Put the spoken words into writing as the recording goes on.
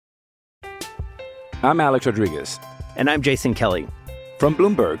I'm Alex Rodriguez. And I'm Jason Kelly. From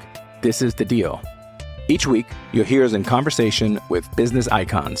Bloomberg, this is The Deal. Each week, you'll hear us in conversation with business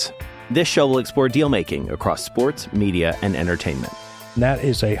icons. This show will explore deal-making across sports, media, and entertainment. That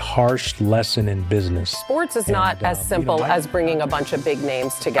is a harsh lesson in business. Sports is not as simple as bringing a bunch of big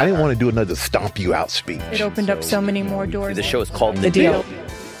names together. I didn't want to do another stomp you out speech. It opened up so many more doors. The show is called The Deal.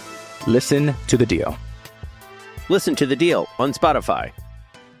 Listen to The Deal. Listen to The Deal on Spotify.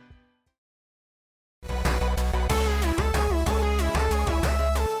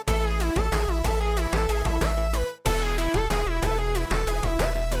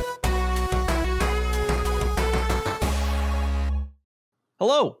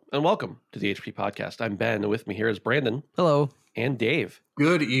 Hello, and welcome to the HP Podcast. I'm Ben, and with me here is Brandon. Hello. And Dave.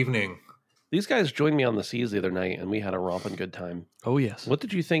 Good evening. These guys joined me on the seas the other night, and we had a romping good time. Oh, yes. What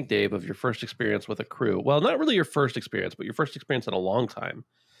did you think, Dave, of your first experience with a crew? Well, not really your first experience, but your first experience in a long time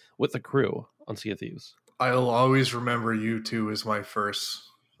with the crew on Sea of Thieves. I'll always remember you two as my first.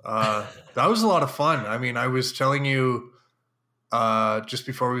 That was a lot of fun. I mean, I was telling you just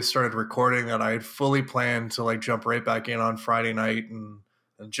before we started recording that I had fully planned to jump right back in on Friday night and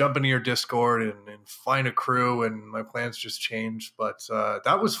jump into your Discord and find a crew, and my plans just changed. But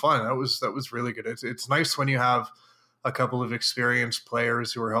that was fun. That was really good. It's nice when you have a couple of experienced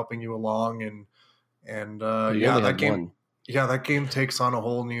players who are helping you along, and that game takes on a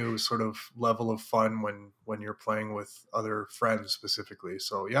whole new sort of level of fun when you're playing with other friends specifically.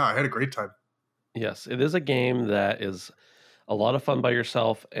 So yeah, I had a great time. Yes, it is a game that is a lot of fun by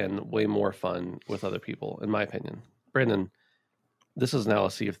yourself and way more fun with other people, in my opinion. Brandon, this is now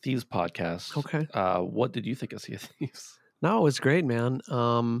a Sea of Thieves podcast. Okay. What did you think of Sea of Thieves? No, it was great, man.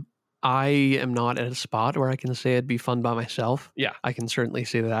 I am not at a spot where I can say it'd be fun by myself. Yeah. I can certainly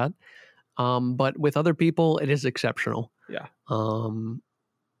say that. But with other people, it is exceptional. Yeah. I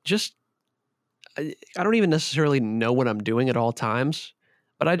don't even necessarily know what I'm doing at all times,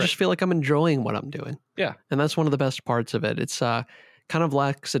 but I just feel like I'm enjoying what I'm doing. Yeah. And that's one of the best parts of it. It's kind of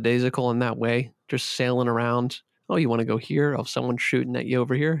lackadaisical in that way, just sailing around. Oh, you want to go here? Oh, someone's shooting at you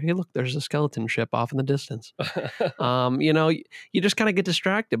over here. Hey, look, there's a skeleton ship off in the distance. You just kind of get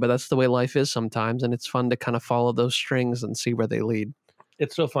distracted, but that's the way life is sometimes. And it's fun to kind of follow those strings and see where they lead.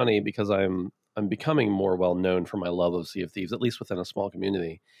 It's so funny because I'm becoming more well known for my love of Sea of Thieves, at least within a small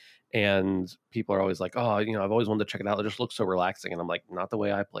community. And people are always like, oh, I've always wanted to check it out. It just looks so relaxing. And I'm like, not the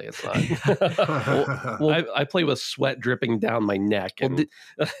way I play. It's not. I play with sweat dripping down my neck. And...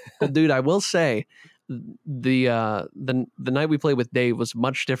 dude, I will say, the night we played with Dave was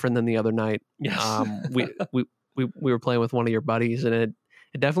much different than the other night. Yes. We were playing with one of your buddies, and it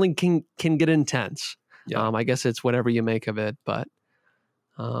definitely can get intense. Yeah. I guess it's whatever you make of it, but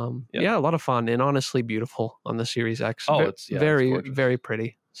a lot of fun and honestly beautiful on the Series X. Oh, it's very, very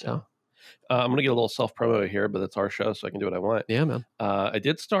pretty. So I'm gonna get a little self promo here, but it's our show, so I can do what I want. Yeah, man. I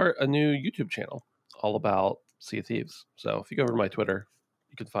did start a new YouTube channel all about Sea of Thieves. So if you go over to my Twitter,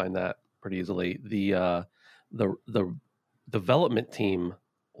 you can find that pretty easily. The development team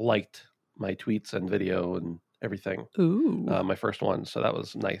liked my tweets and video and everything. Ooh. My first one, so that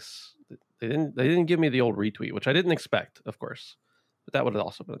was nice. They didn't give me the old retweet, which I didn't expect, of course, but that would have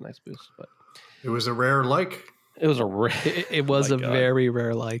also been a nice boost. But it was a rare like. It was a rare. It was very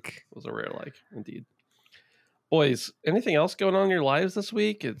rare like. It was a rare like, indeed. Boys, anything else going on in your lives this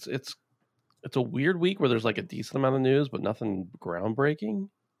week? It's a weird week where there's a decent amount of news, but nothing groundbreaking.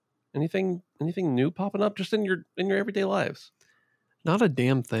 Anything new popping up just in your everyday lives? Not a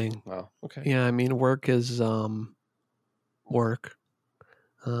damn thing. Wow. Okay. Yeah, I mean, work is work.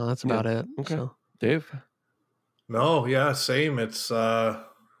 That's about it. Okay. So. Dave? No, yeah, same. It's a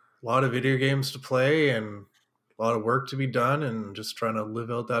lot of video games to play and a lot of work to be done, and just trying to live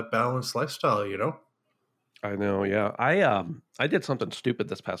out that balanced lifestyle, I know, yeah. I did something stupid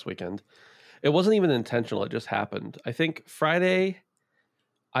this past weekend. It wasn't even intentional. It just happened. I think Friday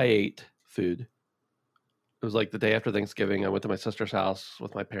I ate food. It was the day after Thanksgiving. I went to my sister's house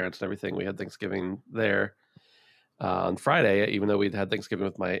with my parents and everything. We had Thanksgiving there on Friday, even though we'd had Thanksgiving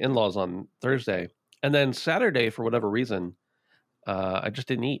with my in-laws on Thursday. And then Saturday, for whatever reason, I just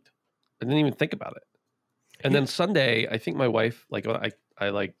didn't eat. I didn't even think about it. And then Sunday, I think my wife,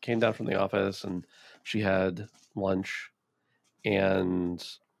 I came down from the office and she had lunch and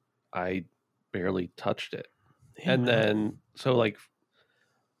I barely touched it. Yeah, and then, so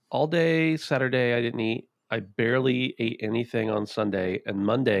all day Saturday, I didn't eat. I barely ate anything on Sunday, and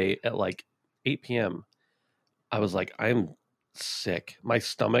Monday at 8 p.m., I was like, I'm sick. My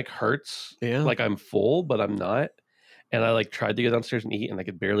stomach hurts. Yeah. I'm full, but I'm not. And I tried to get downstairs and eat, and I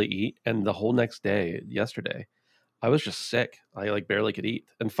could barely eat. And the whole next day, yesterday, I was just sick. I like barely could eat.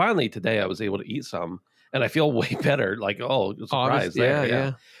 And finally today I was able to eat some and I feel way better. Like, oh, surprise.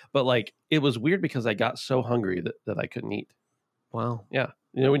 Yeah. But like, it was weird because I got so hungry that I couldn't eat. Wow. Yeah.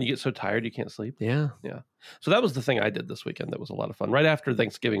 You know, when you get so tired, you can't sleep. Yeah. Yeah. So that was the thing I did this weekend. That was a lot of fun. Right after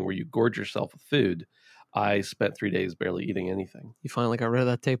Thanksgiving, where you gorge yourself with food, I spent 3 days barely eating anything. You finally got rid of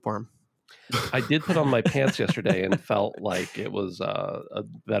that tapeworm. I did put on my pants yesterday and felt like it was a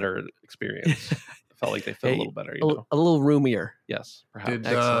better experience. I felt like they fit a little better, you know? A little roomier. Yes,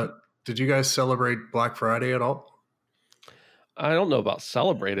 perhaps. Did you guys celebrate Black Friday at all? I don't know about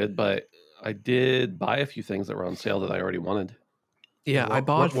celebrated, but I did buy a few things that were on sale that I already wanted. Yeah, I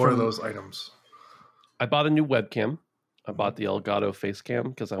bought. What are those items? I bought a new webcam. I bought the Elgato Facecam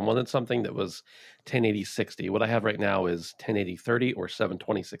because I wanted something that was 1080-60. What I have right now is 1080-30 or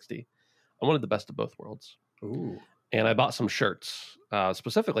 720-60. I wanted the best of both worlds. Ooh. And I bought some shirts,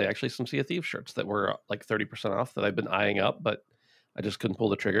 specifically actually some Sea of Thieves shirts that were like 30% off that I've been eyeing up, but I just couldn't pull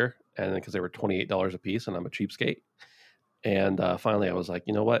the trigger. And because they were $28 a piece and I'm a cheapskate. And finally I was like,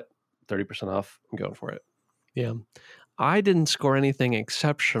 you know what? 30% off. I'm going for it. Yeah. I didn't score anything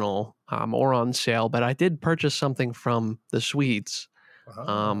exceptional or on sale, but I did purchase something from the Swedes.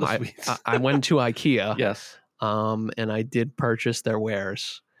 I went to IKEA. Yes. And I did purchase their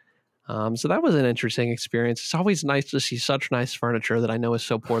wares. So that was an interesting experience. It's always nice to see such nice furniture that I know is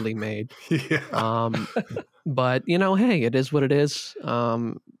so poorly made. Yeah. But, you know, hey, it is what it is.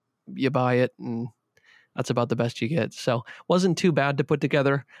 You buy it and that's about the best you get. So wasn't too bad to put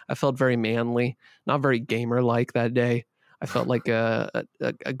together. I felt very manly, not very gamer-like that day. I felt like a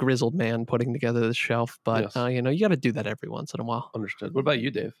grizzled man putting together the shelf. But, Yes. you know, you got to do that every once in a while. Understood. What about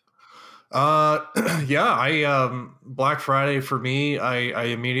you, Dave? Yeah, Black Friday for me, I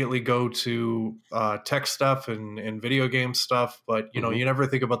immediately go to tech stuff and video game stuff, but you know, you never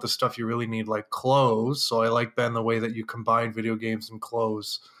think about the stuff you really need, like clothes. So I like, Ben, the way that you combine video games and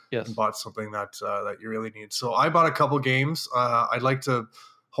clothes. Yes. And bought something that you really need. So I bought a couple games. I'd like to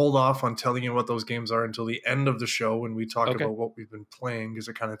hold off on telling you what those games are until the end of the show when we talk about what we've been playing, because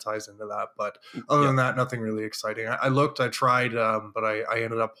it kind of ties into that. But other than that, nothing really exciting. I tried, but I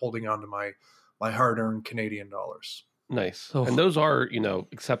ended up holding on to my hard-earned Canadian dollars. Nice. Oh. And those are, you know,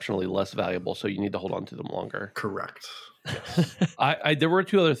 exceptionally less valuable, so you need to hold on to them longer. Correct. I there were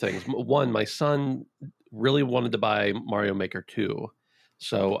two other things. One, my son really wanted to buy Mario Maker 2.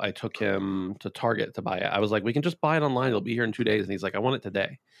 So I took him to Target to buy it. I was like, we can just buy it online. It'll be here in 2 days. And he's like, I want it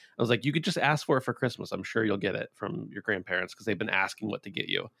today. I was like, you could just ask for it for Christmas. I'm sure you'll get it from your grandparents because they've been asking what to get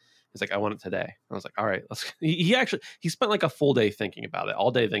you. He's like, I want it today. I was like, all right, let's. He spent like a full day thinking about it.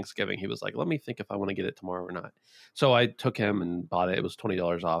 All day Thanksgiving. He was like, let me think if I want to get it tomorrow or not. So I took him and bought it. It was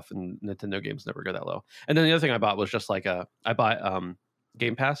 $20 off, and Nintendo games never go that low. And then the other thing I bought was just like I bought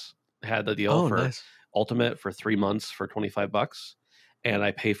Game Pass had the deal for nice. Ultimate for 3 months for $25. And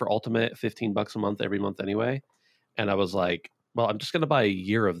I pay for Ultimate $15 a month every month anyway. And I was like, well, I'm just going to buy a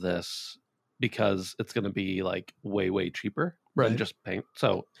year of this because it's going to be like way, way cheaper than just paying.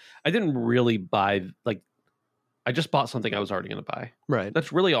 So I didn't really buy, like, I just bought something I was already going to buy. Right.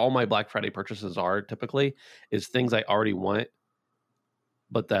 That's really all my Black Friday purchases are typically, is things I already want,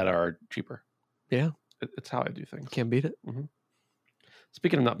 but that are cheaper. Yeah. It's how I do things. Can't beat it. Mm-hmm.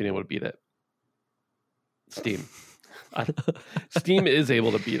 Speaking of not being able to beat it, Steam. Steam is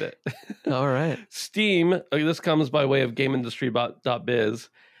able to beat it. All right. Steam, this comes by way of GameIndustry.biz,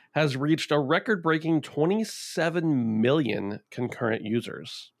 has reached a record-breaking 27 million concurrent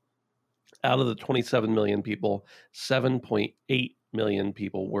users. Out of the 27 million people, 7.8 million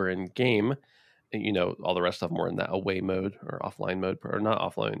people were in game. And, you know, all the rest of them were in that away mode or offline mode, or not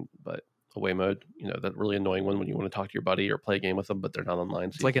offline, but away mode. You know, that really annoying one when you want to talk to your buddy or play a game with them, but they're not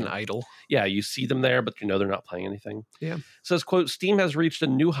online. So It's like an idol. Yeah, you see them there, but you know they're not playing anything. Yeah. It says, quote, Steam has reached a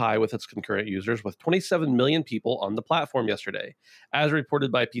new high with its concurrent users with 27 million people on the platform yesterday. As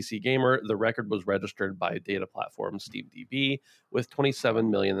reported by PC Gamer, the record was registered by data platform SteamDB with 27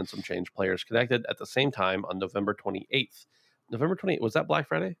 million and some change players connected at the same time on November 28th. November 28th, was that Black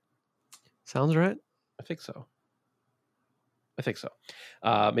Friday? Sounds right. I think so.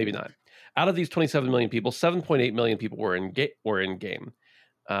 Maybe not. Out of these 27 million people, 7.8 million people were in game.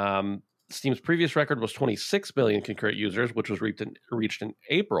 Steam's previous record was 26 million concurrent users, which was reached in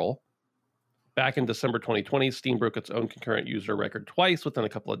April. Back in December 2020, Steam broke its own concurrent user record twice within a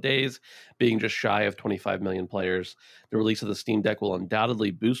couple of days, being just shy of 25 million players. The release of the Steam Deck will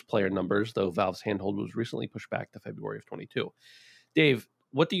undoubtedly boost player numbers, though Valve's handhold was recently pushed back to February of 22. Dave,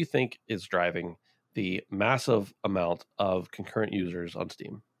 what do you think is driving the massive amount of concurrent users on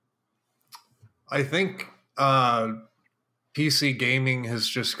Steam? I think PC gaming has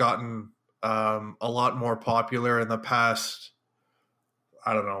just gotten a lot more popular in the past,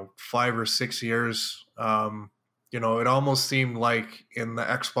 I don't know, 5 or 6 years. You know, it almost seemed like in the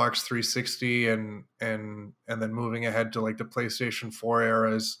Xbox 360 and then moving ahead to like the PlayStation 4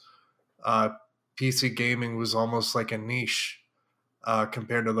 eras, PC gaming was almost like a niche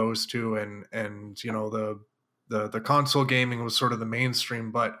compared to those two, and you know, the console gaming was sort of the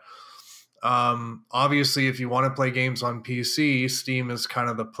mainstream. But obviously, if you want to play games on PC, Steam is kind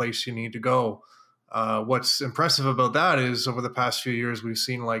of the place you need to go. What's impressive about that is over the past few years, we've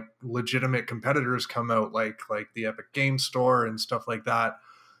seen like legitimate competitors come out, like the Epic Game Store and stuff like that.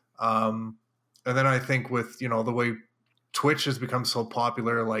 And then I think with, you know, the way Twitch has become so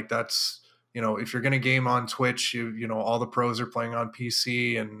popular, like that's, you know, if you're going to game on Twitch, you know, all the pros are playing on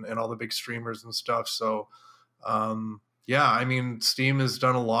PC and all the big streamers and stuff. So, yeah, I mean, Steam has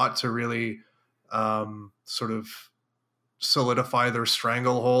done a lot to really sort of solidify their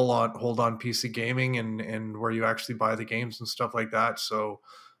hold on PC gaming and where you actually buy the games and stuff like that. So,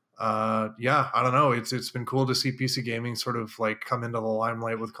 yeah, I don't know. It's been cool to see PC gaming sort of like come into the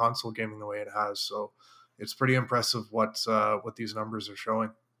limelight with console gaming the way it has. So it's pretty impressive what these numbers are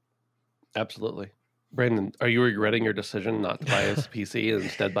showing. Absolutely. Brandon, are you regretting your decision not to buy a PC and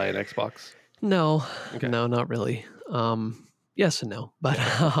instead buy an Xbox? No, Okay. no, not really. Yes and no, but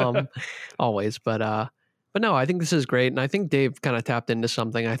always. But no, I think this is great. And I think Dave kind of tapped into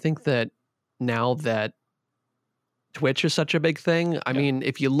something. I think that now that Twitch is such a big thing, I mean,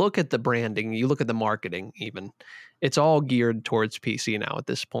 if you look at the branding, you look at the marketing even, it's all geared towards PC now at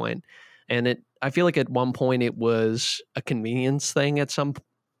this point. And I feel like at one point it was a convenience thing at some,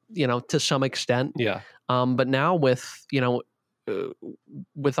 you know, to some extent. Yeah. But now with, you know,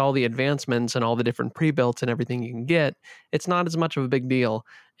 with all the advancements and all the different pre-builts and everything you can get, it's not as much of a big deal.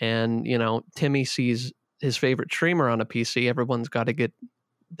 And, you know, Timmy sees his favorite streamer on a PC. Everyone's got to get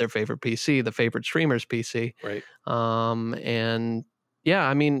their favorite PC, the favorite streamer's PC. Right. And yeah,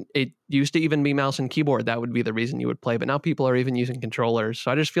 I mean, it used to even be mouse and keyboard. That would be the reason you would play. But now people are even using controllers.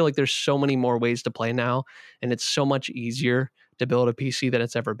 So I just feel like there's so many more ways to play now. And it's so much easier to build a PC than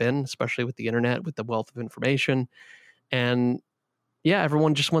it's ever been, especially with the internet, with the wealth of information. And yeah,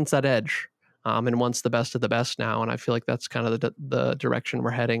 everyone just wants that edge and wants the best of the best now. And I feel like that's kind of the direction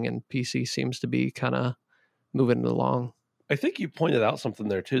we're heading. And PC seems to be kind of moving along. I think you pointed out something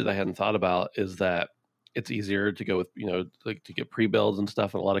there too that I hadn't thought about, is that it's easier to go with, you know, like to get pre-builds and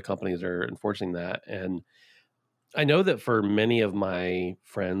stuff. And a lot of companies are enforcing that. And I know that for many of my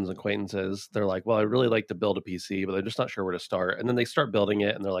friends, acquaintances, they're like, well, I really like to build a PC, but they're just not sure where to start. And then they start building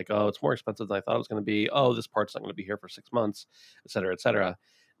it and they're like, oh, it's more expensive than I thought it was going to be. Oh, this part's not going to be here for 6 months, et cetera, et cetera.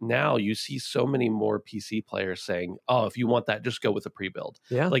 Now you see so many more PC players saying, oh, if you want that, just go with a pre-build.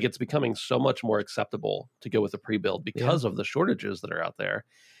 Yeah. Like it's becoming so much more acceptable to go with a pre-build because of the shortages that are out there,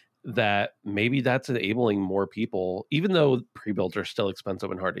 that maybe that's enabling more people, even though pre-builds are still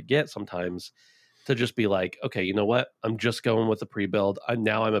expensive and hard to get sometimes, to just be like, okay, you know what? I'm just going with the pre-build.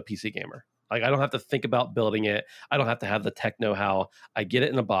 Now I'm a PC gamer. Like I don't have to think about building it. I don't have to have the tech know-how. I get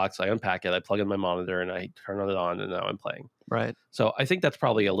it in a box. I unpack it. I plug in my monitor and I turn it on and now I'm playing. Right. So I think that's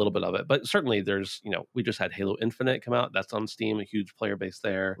probably a little bit of it. But certainly there's, you know, we just had Halo Infinite come out. That's on Steam, a huge player base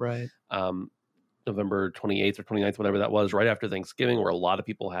there. Right. November 28th or 29th, whatever that was, right after Thanksgiving, where a lot of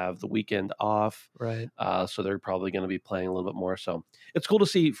people have the weekend off. Right. So they're probably going to be playing a little bit more. So it's cool to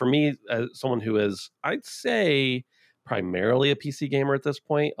see, for me, as someone who is, I'd say, primarily a PC gamer at this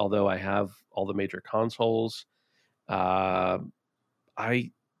point, although I have all the major consoles. I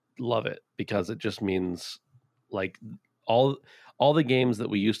love it because it just means like all the games that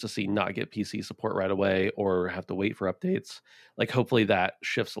we used to see not get PC support right away or have to wait for updates, like hopefully that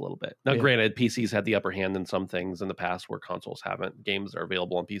shifts a little bit. Now, granted, PCs had the upper hand in some things in the past where consoles haven't. Games are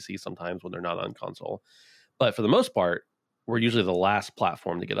available on PC sometimes when they're not on console. But for the most part, we're usually the last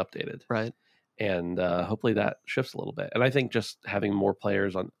platform to get updated. Right. And hopefully that shifts a little bit. And I think just having more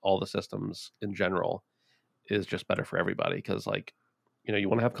players on all the systems in general is just better for everybody because, like, you know, you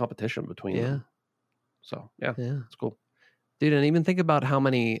want to have competition between them. So, yeah, it's cool. Dude, and even think about how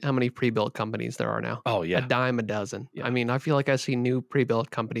many pre-built companies there are now. Oh, yeah. A dime a dozen. Yeah. I mean, I feel like I see new pre-built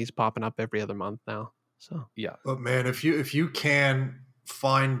companies popping up every other month now. So yeah. But man, if you can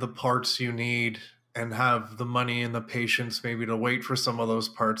find the parts you need and have the money and the patience maybe to wait for some of those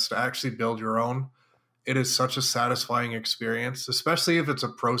parts to actually build your own, it is such a satisfying experience, especially if it's a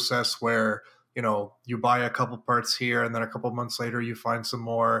process where, you know, you buy a couple parts here and then a couple months later you find some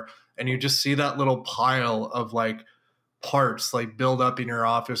more and you just see that little pile of like parts like build up in your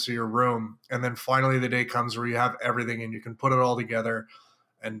office or your room, and then finally the day comes where you have everything and you can put it all together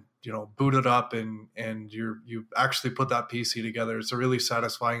boot it up and you actually put that PC together. It's a really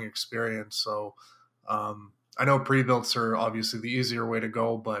satisfying experience. So I know pre-builts are obviously the easier way to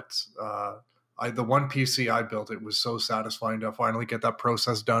go, but the one PC I built, it was so satisfying to finally get that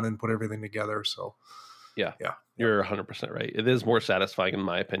process done and put everything together. So yeah, you're 100% right. It is more satisfying, in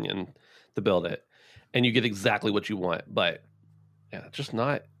my opinion, to build it, and you get exactly what you want. But yeah, just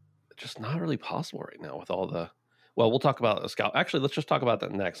not really possible right now with all the. Well, we'll talk about a scalp. Actually, let's just talk about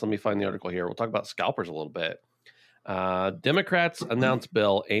that next. Let me find the article here. We'll talk about scalpers a little bit. Democrats announce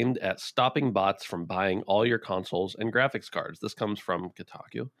bill aimed at stopping bots from buying all your consoles and graphics cards. This comes from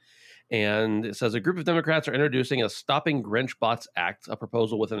Kotaku. And it says a group of Democrats are introducing a Stopping Grinch Bots Act, a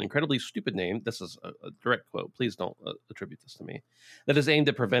proposal with an incredibly stupid name. This is a direct quote. Please don't attribute this to me. That is aimed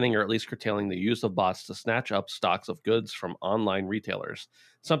at preventing or at least curtailing the use of bots to snatch up stocks of goods from online retailers.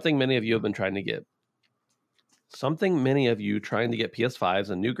 Something many of you trying to get PS5s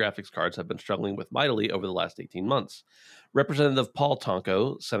and new graphics cards have been struggling with mightily over the last 18 months. Representative Paul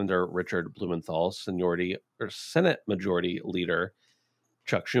Tonko, Senator Richard Blumenthal, Senate Majority Leader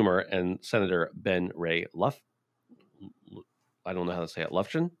Chuck Schumer, and Senator Ben Ray I don't know how to say it,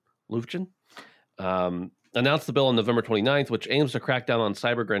 Lufkin, announced the bill on November 29th, which aims to crack down on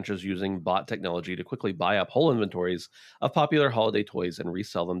cyber Grinches using bot technology to quickly buy up whole inventories of popular holiday toys and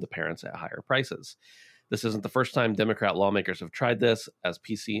resell them to parents at higher prices. This isn't the first time Democrat lawmakers have tried this. As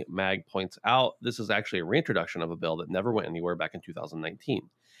PC Mag points out, this is actually a reintroduction of a bill that never went anywhere back in 2019.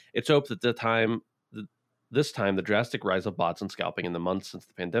 It's hoped that this time the drastic rise of bots and scalping in the months since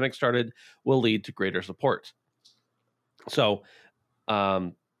the pandemic started will lead to greater support. So,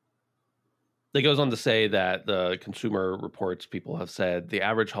 it goes on to say that the Consumer Reports people have said the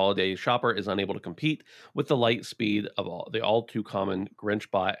average holiday shopper is unable to compete with the light speed of the all too common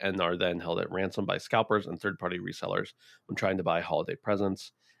Grinch bot and are then held at ransom by scalpers and third-party resellers when trying to buy holiday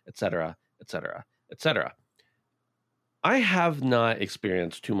presents, etc., etc., etc. I have not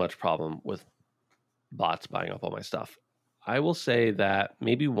experienced too much problem with bots buying up all my stuff. I will say that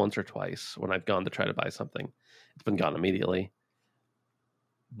maybe once or twice when I've gone to try to buy something, it's been gone immediately.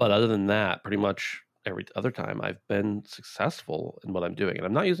 But other than that, pretty much every other time I've been successful in what I'm doing, and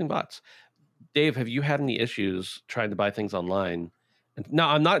I'm not using bots. Dave, have you had any issues trying to buy things online? And now,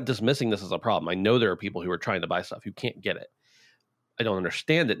 I'm not dismissing this as a problem. I know there are people who are trying to buy stuff who can't get it. I don't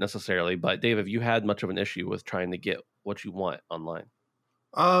understand it necessarily, but Dave, have you had much of an issue with trying to get what you want online?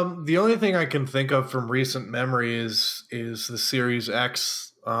 The only thing I can think of from recent memory is the Series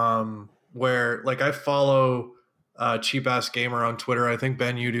X, where like I follow Cheap Ass Gamer on Twitter. I think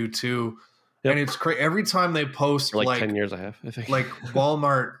Ben, you do too. Yep. And it's crazy every time they post like 10 years I have, I think. Like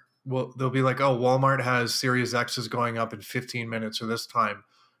Walmart, they'll be like, oh, Walmart has Series X's going up in 15 minutes or this time.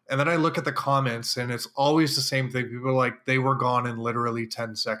 And then I look at the comments and it's always the same thing. People are like, they were gone in literally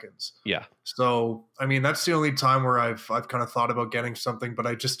 10 seconds. Yeah. So, I mean, that's the only time where I've kind of thought about getting something, but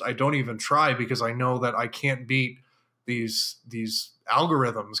I don't even try because I know that I can't beat these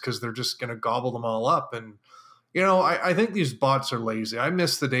algorithms because they're just going to gobble them all up. And, you know, I think these bots are lazy. I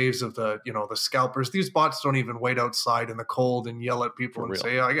miss the days of the scalpers. These bots don't even wait outside in the cold and yell at people and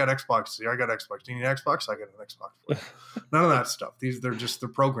say, I got Xbox. I got Xbox. Do you need an Xbox? I got an Xbox. None of that stuff. They're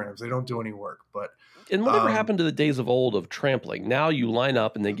programs. They don't do any work. But and whatever happened to the days of old of trampling? Now you line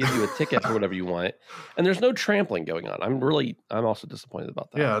up and they give you a ticket for whatever you want, and there's no trampling going on. I'm also disappointed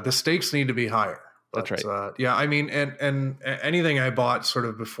about that. Yeah, the stakes need to be higher. But, that's right. Yeah, I mean, and anything I bought sort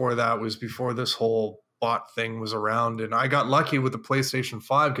of before that was before this whole bot thing was around, and I got lucky with the PlayStation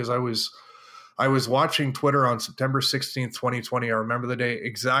 5 because I was watching Twitter on September 16th, 2020. I remember the day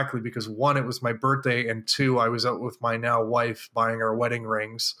exactly because one, it was my birthday, and two, I was out with my now wife buying our wedding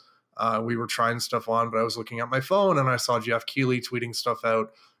rings. We were trying stuff on, but I was looking at my phone and I saw Jeff Keighley tweeting stuff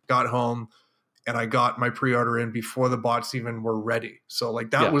out, got home, and I got my pre-order in before the bots even were ready. So like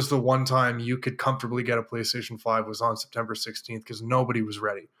that was the one time you could comfortably get a PlayStation 5 was on September 16th because nobody was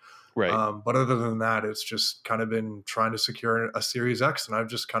ready. Right. But other than that, it's just kind of been trying to secure a Series X, and I've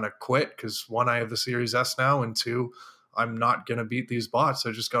just kind of quit because one, I have the Series S now, and two, I'm not going to beat these bots.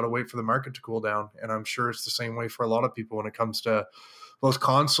 I just got to wait for the market to cool down. And I'm sure it's the same way for a lot of people when it comes to both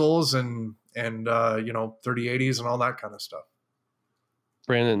consoles and 3080s and all that kind of stuff.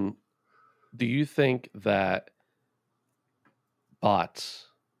 Brandon, do you think that bots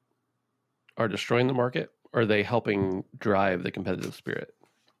are destroying the market, or are they helping drive the competitive spirit?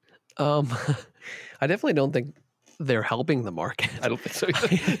 I definitely don't think they're helping the market. I don't think so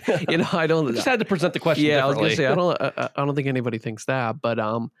either. I don't. I just had to present the question. Yeah, I was gonna say I don't think anybody thinks that, but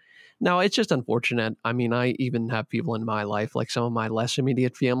no, it's just unfortunate. I mean, I even have people in my life, like some of my less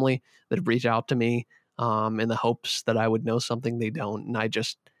immediate family, that reach out to me in the hopes that I would know something they don't, and I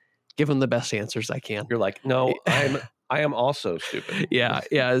just give them the best answers I can. You're like, no, I am also stupid. Yeah.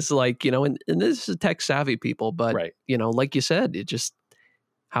 It's like, and this is tech savvy people, but right. Like you said, it just,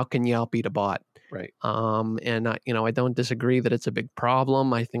 how can you outbeat a bot? Right. And I don't disagree that it's a big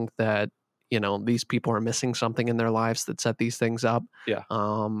problem. I think that, these people are missing something in their lives that set these things up. Yeah.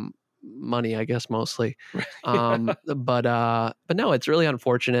 Money, I guess, mostly. But no, it's really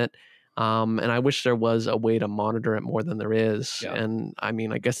unfortunate. And I wish there was a way to monitor it more than there is. Yeah. And I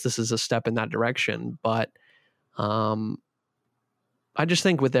mean, I guess this is a step in that direction, but I just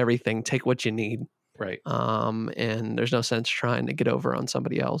think with everything, take what you need. Right. And there's no sense trying to get over on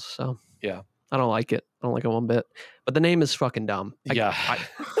somebody else. So yeah, I don't like it. I don't like it one bit. But the name is fucking dumb. I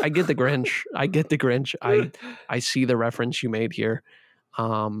get the Grinch. I see the reference you made here.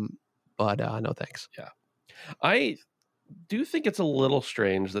 But no thanks. Yeah. I do think it's a little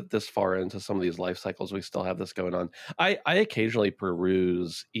strange that this far into some of these life cycles we still have this going on. I occasionally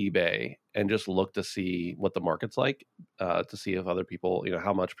peruse eBay and just look to see what the market's like, to see if other people,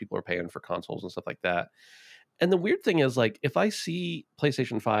 how much people are paying for consoles and stuff like that. And the weird thing is, like, if I see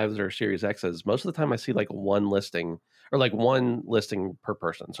PlayStation 5s or Series X's, most of the time I see like one listing per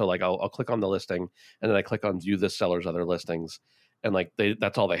person. So like I'll click on the listing and then I click on view this seller's other listings, and like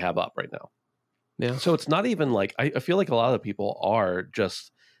that's all they have up right now. Yeah. So it's not even like, I feel like a lot of people are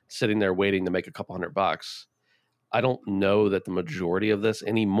just sitting there waiting to make a couple $100. I don't know that the majority of this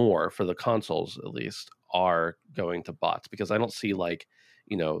anymore, for the consoles at least, are going to bots, because I don't see like,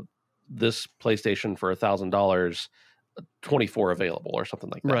 this PlayStation for $1,000, 24 available or something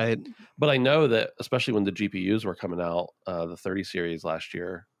like that. Right. But I know that, especially when the GPUs were coming out, the 30 series last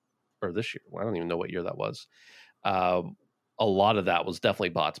year or this year, I don't even know what year that was. A lot of that was definitely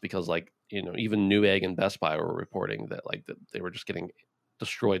bots, because like, even Newegg and Best Buy were reporting that like that they were just getting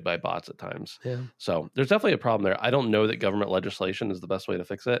destroyed by bots at times. Yeah. So there's definitely a problem there. I don't know that government legislation is the best way to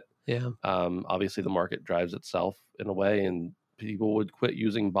fix it. Yeah. Obviously the market drives itself in a way, and people would quit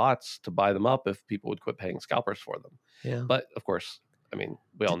using bots to buy them up if people would quit paying scalpers for them. Yeah. But of course, I mean,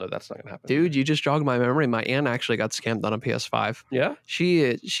 we all know that's not going to happen. Dude, you just jogged my memory. My aunt actually got scammed on a PS5. Yeah.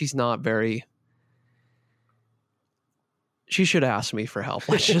 She's not very. She should ask me for help.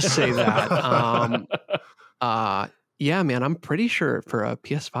 Let's just say that. Yeah, man, I'm pretty sure for a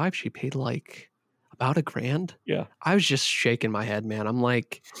PS5 she paid like about $1,000. Yeah. I was just shaking my head, man. I'm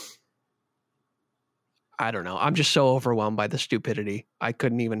like, I don't know. I'm just so overwhelmed by the stupidity. I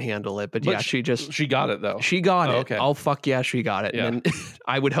couldn't even handle it. But yeah, she got it though. She got it. Okay. Oh fuck yeah, she got it. Yeah. And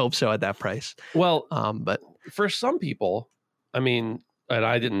I would hope so at that price. Well, but for some people, I mean, and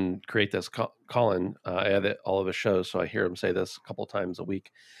I didn't create this, Colin, I edit all of his shows, so I hear him say this a couple times a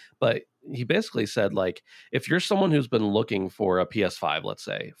week. But he basically said, like, if you're someone who's been looking for a PS5, let's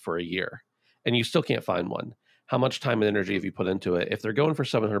say, for a year, and you still can't find one, how much time and energy have you put into it? If they're going for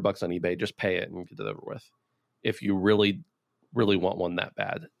 $700 on eBay, just pay it and get it over with. If you really, really want one that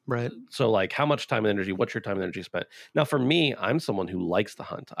bad. Right. So like, how much time and energy, what's your time and energy spent? Now for me, I'm someone who likes the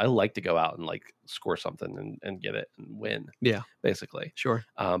hunt. I like to go out and like score something and get it and win. Yeah. Basically. Sure.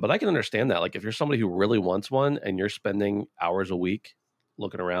 But I can understand that. Like if you're somebody who really wants one and you're spending hours a week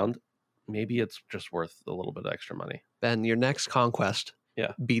looking around, maybe it's just worth a little bit of extra money. Ben, your next conquest.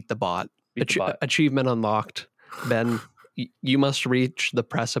 Yeah. Beat the bot. Beat the bot. Achievement unlocked. Ben, you must reach the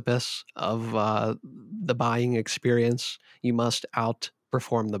precipice of the buying experience. You must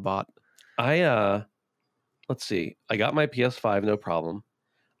outperform the bot. Let's see. I got my PS5, no problem.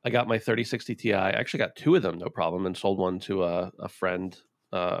 I got my 3060 Ti. I actually got two of them, no problem, and sold one to a friend,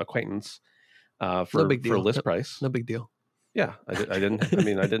 acquaintance, for list price. No big deal. Yeah, I didn't. I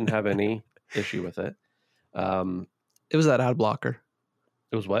mean, I didn't have any issue with it. It was that ad blocker.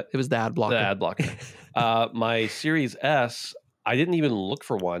 It was what? It was the ad blocker. The ad blocker. My Series S, I didn't even look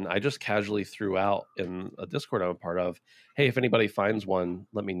for one. I just casually threw out in a Discord I'm a part of, hey, if anybody finds one,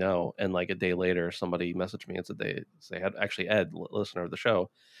 let me know. And like a day later, somebody messaged me and said they had, actually Ed, listener of the show,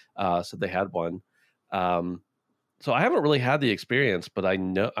 said they had one. So I haven't really had the experience, but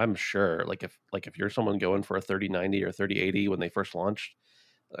I'm sure like if you're someone going for a 3090 or 3080 when they first launched,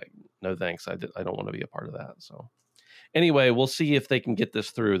 like, no thanks. I don't want to be a part of that. So anyway, we'll see if they can get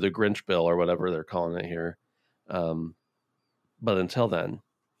this through the Grinch bill or whatever they're calling it here. But until then,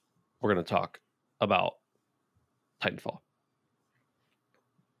 we're going to talk about Titanfall.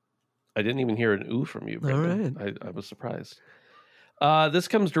 I didn't even hear an ooh from you, Brendan. All right. I was surprised. This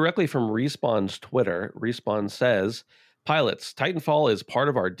comes directly from Respawn's Twitter. Respawn says, Pilots, Titanfall is part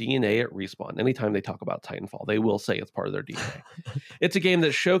of our DNA at Respawn. Anytime they talk about Titanfall, they will say it's part of their DNA. It's a game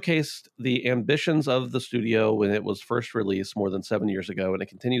that showcased the ambitions of the studio when it was first released more than 7 years ago, and it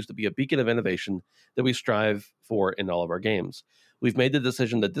continues to be a beacon of innovation that we strive for in all of our games. We've made the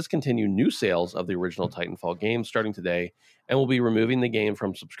decision to discontinue new sales of the original Titanfall game starting today, and we'll be removing the game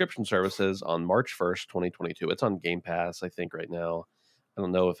from subscription services on March 1st, 2022. It's on Game Pass, I think, right now. I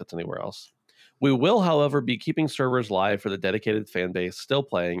don't know if it's anywhere else. We will, however, be keeping servers live for the dedicated fan base still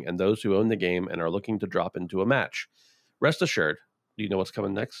playing and those who own the game and are looking to drop into a match. Rest assured, do you know what's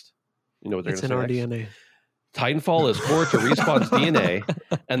coming next? You know what they're going to say It's in our next? DNA. Titanfall is core to Respawn's DNA,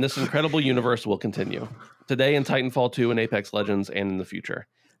 and this incredible universe will continue. Today in Titanfall 2 and Apex Legends and in the future.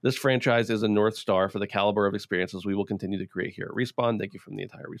 This franchise is a North Star for the caliber of experiences we will continue to create here at Respawn. Thank you from the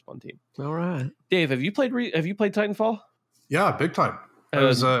entire Respawn team. All right. Dave, have you played Titanfall? Yeah, big time. I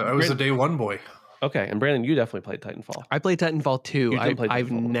was a day one boy. Okay, and Brandon, you definitely played Titanfall. I played Titanfall 2. You did play I've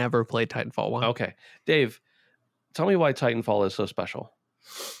Titanfall 1. never played Titanfall 1. Okay. Dave, tell me why Titanfall is so special.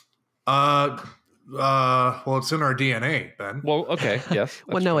 Well, it's in our DNA, Ben. Well, okay, yes.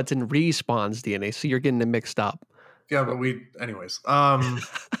 Well, no, it's in Respawn's DNA, so you're getting it mixed up. Yeah, but anyways.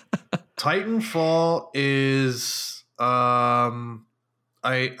 Titanfall is, I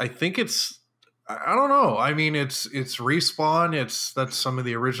think it's, I don't know. I mean, it's Respawn. That's some of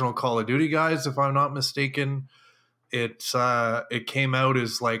the original Call of Duty guys, if I'm not mistaken. It came out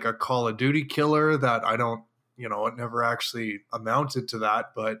as like a Call of Duty killer that it never actually amounted to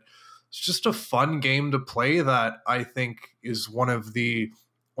that, but it's just a fun game to play that I think is one of the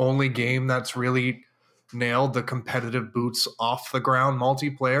only game that's really nailed the competitive boots off the ground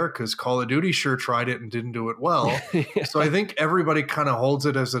multiplayer, because Call of Duty sure tried it and didn't do it well. Yeah. So I think everybody kind of holds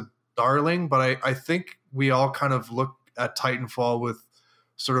it as a darling, but I think we all kind of look at Titanfall with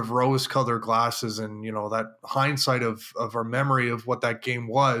sort of rose-colored glasses, and that hindsight of our memory of what that game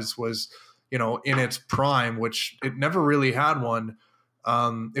was in its prime, which it never really had one.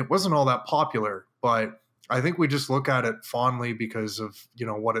 It wasn't all that popular, but I think we just look at it fondly because of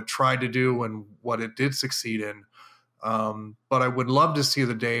what it tried to do and what it did succeed in. But I would love to see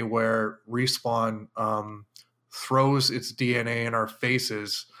the day where Respawn throws its DNA in our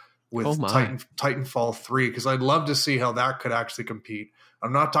faces with Titanfall 3, because I'd love to see how that could actually compete.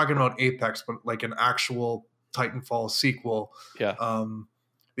 I'm not talking about Apex, but like an actual Titanfall sequel. Yeah.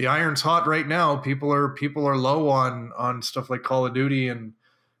 The iron's hot right now. People are low on stuff like Call of Duty and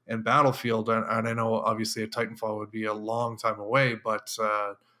Battlefield, and I know obviously a Titanfall would be a long time away, but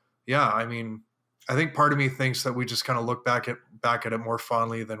yeah, I mean, I think part of me thinks that we just kind of look back at it more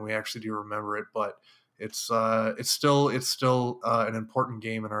fondly than we actually do remember it, but it's still an important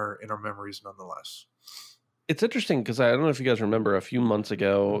game in our memories nonetheless. It's interesting because I don't know if you guys remember, a few months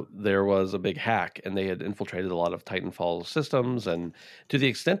ago there was a big hack and they had infiltrated a lot of Titanfall systems, and to the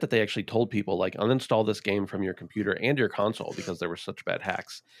extent that they actually told people like uninstall this game from your computer and your console because there were such bad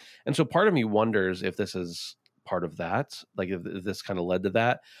hacks. And so part of me wonders if this is part of that, like if this kind of led to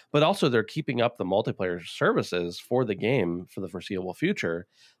that, but also they're keeping up the multiplayer services for the game for the foreseeable future.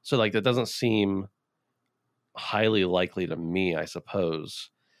 So like that doesn't seem highly likely to me, I suppose.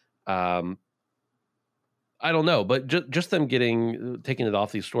 I don't know, but just them taking it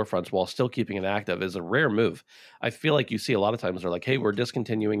off these storefronts while still keeping it active is a rare move. I feel like you see a lot of times they're like, hey, we're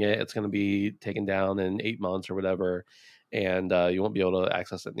discontinuing it. It's going to be taken down in 8 months or whatever, and you won't be able to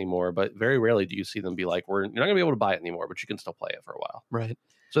access it anymore. But very rarely do you see them be like, you're not going to be able to buy it anymore, but you can still play it for a while. Right.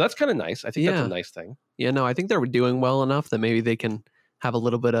 So that's kind of nice. I think that's a nice thing. Yeah, no, I think they're doing well enough that maybe they can have a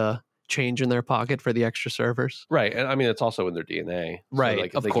little bit of change in their pocket for the extra servers. Right. And I mean, it's also in their DNA. Right. So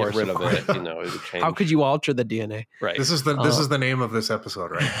like, if of they course. get rid of it, it would change. How could you alter the DNA? Right. This is the name of this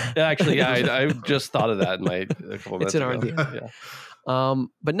episode, right? Actually, yeah, I just thought of that a couple minutes ago. It's in our DNA. Yeah.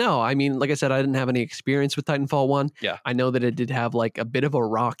 But no, I mean, like I said, I didn't have any experience with Titanfall 1. Yeah. I know that it did have like a bit of a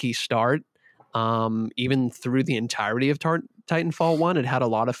rocky start. Even through the entirety of Titanfall 1, it had a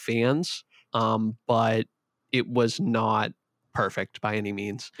lot of fans, but it was not perfect by any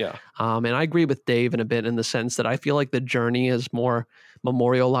means. Yeah. And I agree with Dave in a bit in the sense that I feel like the journey is more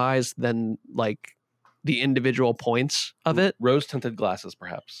memorialized than like the individual points of it. Rose tinted glasses,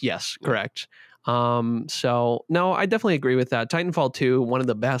 perhaps. Yes, correct. So no, I definitely agree with that. Titanfall 2, one of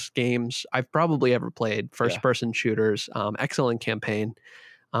the best games I've probably ever played. First person shooters, excellent campaign.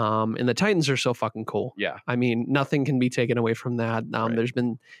 And the Titans are so fucking cool. Yeah. I mean, nothing can be taken away from that. Right. There's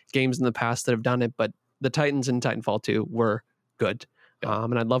been games in the past that have done it, but the Titans in Titanfall 2 were good. Yeah.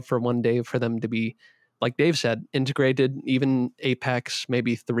 And I'd love for one day for them to be, like Dave said, integrated, even Apex,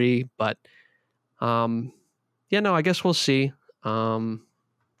 maybe 3. But I guess we'll see.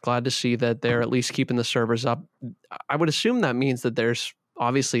 Glad to see that they're at least keeping the servers up. I would assume that means that there's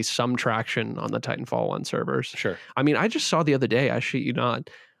obviously some traction on the Titanfall 1 servers. Sure. I mean, I just saw the other day, I shit you not,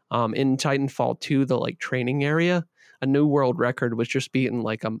 in Titanfall 2, the like training area, a new world record was just beaten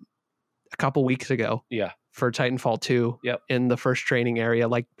like a couple weeks ago. Yeah. For Titanfall 2. Yep. In the first training area.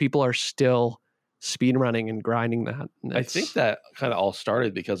 Like people are still speed running and grinding that. And I think that kind of all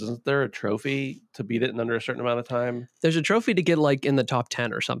started because isn't there a trophy to beat it in under a certain amount of time? There's a trophy to get like in the top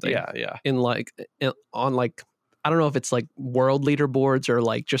 10 or something. Yeah. On like, I don't know if it's like world leaderboards or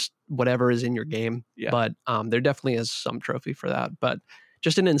like just whatever is in your game. Yeah. But there definitely is some trophy for that. But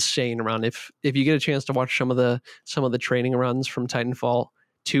just an insane run. If you get a chance to watch some of the training runs from Titanfall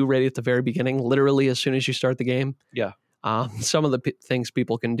 2 right at the very beginning, literally as soon as you start the game. Yeah. Some of the things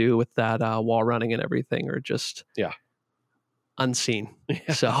people can do with that wall running and everything are just unseen.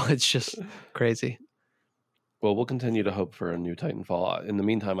 Yeah. So it's just crazy. Well, we'll continue to hope for a new Titanfall. In the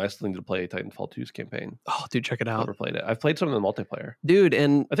meantime, I still need to play Titanfall 2's campaign. Oh, dude, check it out. Never played it. I've played some of the multiplayer. Dude,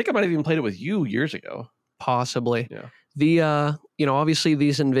 and I think I might have even played it with you years ago. Possibly. Yeah. The obviously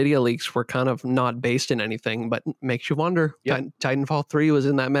these NVIDIA leaks were kind of not based in anything, but makes you wonder. Yep. Titanfall 3 was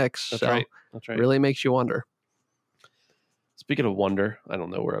in that mix. That's so right. That's right. Really makes you wonder. Speaking of wonder, I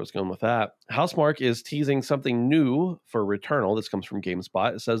don't know where I was going with that. Housemarque is teasing something new for Returnal. This comes from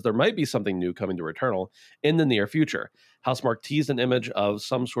GameSpot. It says there might be something new coming to Returnal in the near future. Housemarque teased an image of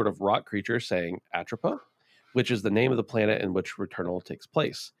some sort of rock creature saying Atropo, which is the name of the planet in which Returnal takes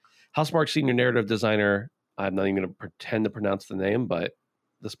place. Housemarque senior narrative designer, I'm not even going to pretend to pronounce the name, but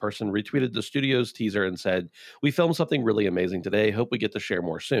this person retweeted the studio's teaser and said, "We filmed something really amazing today. Hope we get to share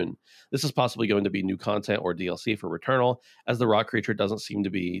more soon. This is possibly going to be new content or DLC for Returnal, as the rock creature doesn't seem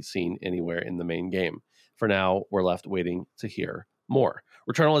to be seen anywhere in the main game. For now, we're left waiting to hear more."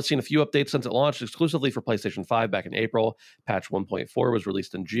 Returnal has seen a few updates since it launched exclusively for PlayStation 5 back in April. Patch 1.4 was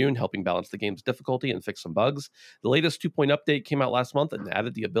released in June, helping balance the game's difficulty and fix some bugs. The latest 2.0 update came out last month and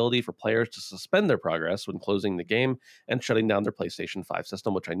added the ability for players to suspend their progress when closing the game and shutting down their PlayStation 5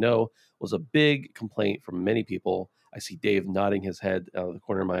 system, which I know was a big complaint from many people. I see Dave nodding his head out of the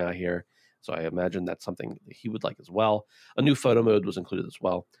corner of my eye here, so I imagine that's something that he would like as well. A new photo mode was included as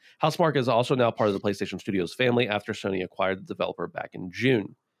well. Housemarque is also now part of the PlayStation Studios family after Sony acquired the developer back in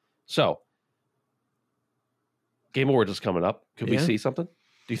June. So, Game Awards is coming up. Could we see something?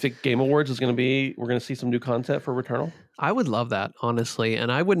 Do you think Game Awards is going to be, we're going to see some new content for Returnal? I would love that, honestly.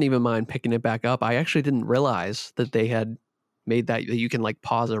 And I wouldn't even mind picking it back up. I actually didn't realize that they had made that you can like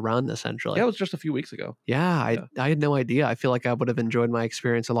pause a run essentially. Yeah, it was just a few weeks ago. I had no idea. I feel like I would have enjoyed my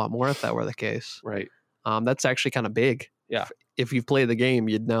experience a lot more if that were the case. Right. That's actually kind of big. Yeah. If you've played the game,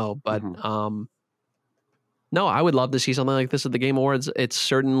 you'd know. But no, I would love to see something like this at the Game Awards. It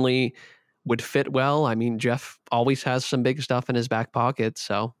certainly would fit well. I mean, Jeff always has some big stuff in his back pocket,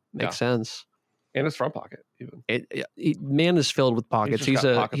 so makes sense. And his front pocket, even. Man is filled with pockets. He's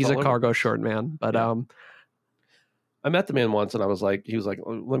a cargo short man. But I met the man once and I was like, he was like,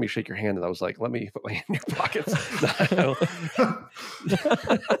 "Let me shake your hand." And I was like, "Let me put my hand in your pockets."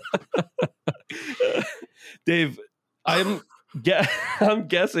 Dave, I'm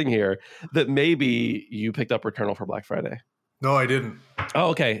guessing here that maybe you picked up Returnal for Black Friday. No, I didn't. Oh,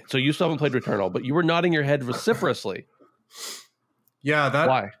 okay. So you still haven't played Returnal, but you were nodding your head vociferously. Yeah,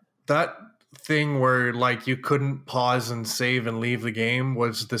 Why? That thing where like you couldn't pause and save and leave the game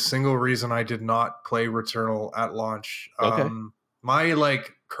was the single reason I did not play Returnal at launch. Okay. My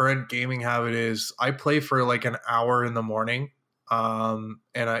like current gaming habit is I play for like an hour in the morning, and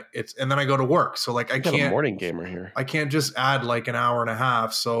then I go to work. So like I can't a morning gamer here. I can't just add like an hour and a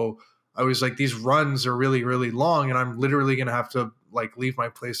half. So I was like, these runs are really, really long, and I'm literally gonna have to like leave my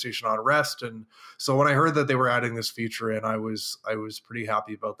PlayStation on rest. And so when I heard that they were adding this feature in, I was pretty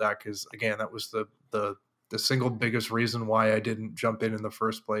happy about that, because again, that was the single biggest reason why I didn't jump in the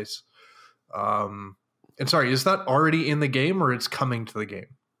first place. And sorry, is that already in the game or it's coming to the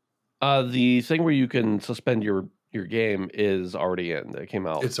game? The thing where you can suspend your game is already in. It came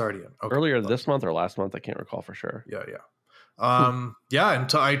out. It's already in. Okay. Earlier this month or last month. I can't recall for sure. Yeah. And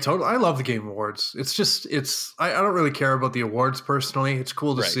I love the Game Awards. It's just I don't really care about the awards personally. It's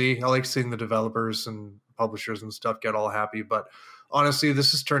cool to see. I like seeing the developers and publishers and stuff get all happy. But honestly,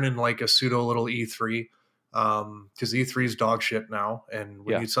 this has turned into like a pseudo little E3, because E3 is dog shit now, and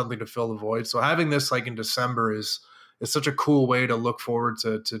we need something to fill the void. So having this like in December is such a cool way to look forward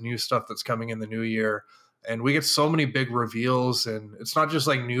to new stuff that's coming in the new year. And we get so many big reveals, and it's not just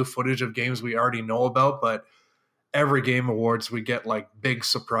like new footage of games we already know about, but every Game Awards we get like big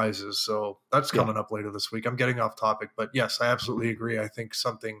surprises. So that's coming up later this week. I'm getting off topic, but yes, I absolutely agree. I think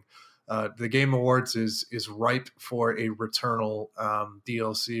something the Game Awards is ripe for a Returnal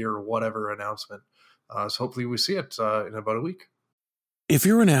DLC or whatever announcement. So hopefully we see it in about a week. If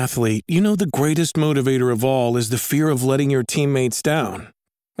you're an athlete, you know the greatest motivator of all is the fear of letting your teammates down.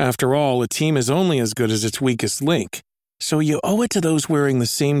 After all, a team is only as good as its weakest link. So you owe it to those wearing the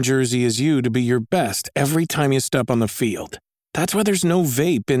same jersey as you to be your best every time you step on the field. That's why there's no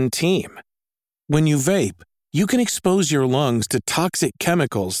vape in team. When you vape, you can expose your lungs to toxic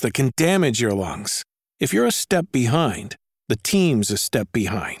chemicals that can damage your lungs. If you're a step behind, the team's a step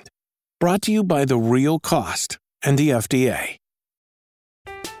behind. Brought to you by The Real Cost and the FDA.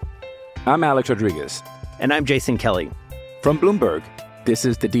 I'm Alex Rodriguez. And I'm Jason Kelly. From Bloomberg, this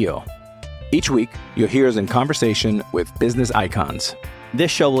is The Deal. Each week, you'll hear us in conversation with business icons.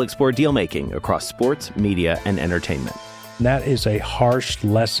 This show will explore deal-making across sports, media, and entertainment. That is a harsh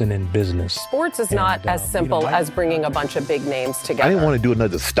lesson in business. Sports is not as simple as bringing a bunch of big names together. I didn't want to do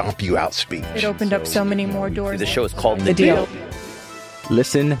another stomp you out speech. It opened up so many more doors. The show is called The Deal.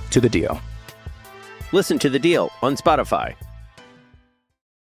 Listen to The Deal. Listen to The Deal on Spotify.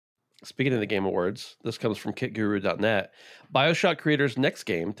 Speaking of the Game Awards, this comes from kitguru.net. BioShock creators' next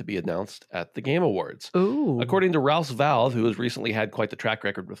game to be announced at the Game Awards. Ooh. According to Rouse Valve, who has recently had quite the track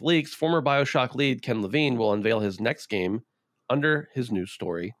record with leaks, former BioShock lead Ken Levine will unveil his next game under his new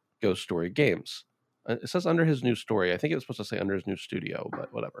story, Ghost Story Games. It says under his new story. I think it was supposed to say under his new studio,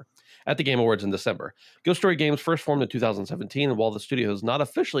 but whatever. At the Game Awards in December. Ghost Story Games first formed in 2017, and while the studio has not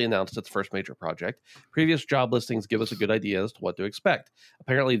officially announced its first major project, previous job listings give us a good idea as to what to expect.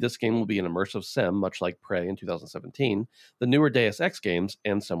 Apparently, this game will be an immersive sim, much like Prey in 2017, the newer Deus Ex games,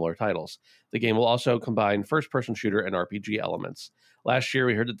 and similar titles. The game will also combine first-person shooter and RPG elements. Last year,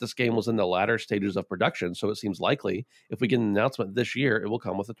 we heard that this game was in the latter stages of production, so it seems likely if we get an announcement this year, it will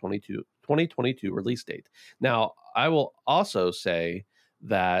come with a 2022 release date. Now, I will also say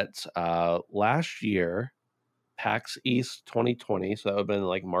that last year, PAX East 2020, so that would have been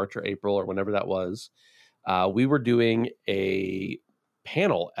like March or April or whenever that was, we were doing a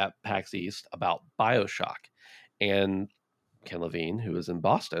panel at PAX East about BioShock. And Ken Levine, who is in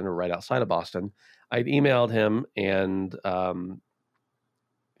Boston or right outside of Boston, I'd emailed him and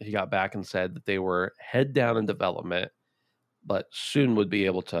he got back and said that they were head down in development, but soon would be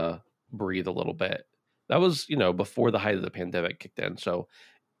able to breathe a little bit. That was, before the height of the pandemic kicked in. So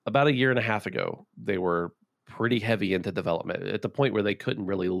about a year and a half ago, they were pretty heavy into development at the point where they couldn't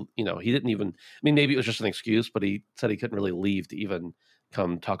really, he didn't even, maybe it was just an excuse, but he said he couldn't really leave to even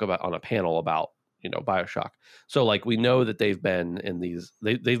come talk about on a panel about, BioShock. So like, we know that they've been in these,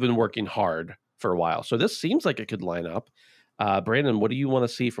 they've been working hard for a while. So this seems like it could line up. Brandon, what do you want to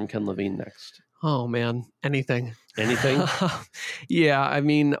see from Ken Levine next? Oh man, anything. Yeah,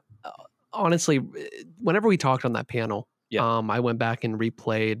 honestly, whenever we talked on that panel, yeah. I went back and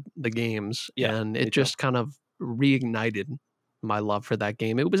replayed the games, and it just kind of reignited my love for that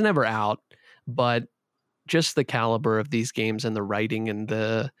game. It was never out, but just the caliber of these games and the writing and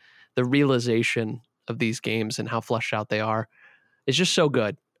the realization of these games and how fleshed out they are is just so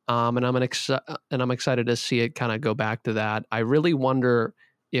good. And I'm excited to see it kind of go back to that. I really wonder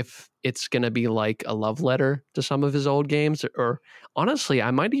if it's going to be like a love letter to some of his old games, or honestly,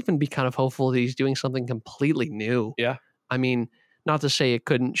 I might even be kind of hopeful that he's doing something completely new. Yeah. Not to say it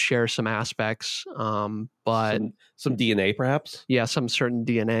couldn't share some aspects, but some DNA perhaps. Yeah, some certain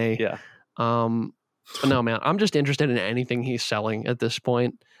DNA. Yeah. But no, man, I'm just interested in anything he's selling at this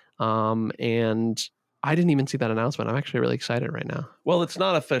point. And I didn't even see that announcement. I'm actually really excited right now. Well, it's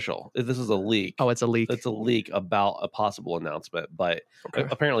not official. This is a leak. Oh, it's a leak. It's a leak about a possible announcement, but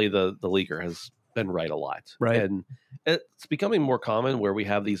apparently the leaker has been right a lot. Right. And it's becoming more common where we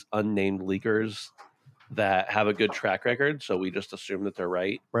have these unnamed leakers that have a good track record, so we just assume that they're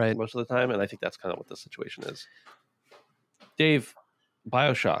right most of the time, and I think that's kind of what the situation is. Dave,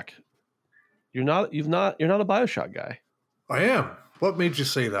 BioShock. You're not a BioShock guy. I am. What made you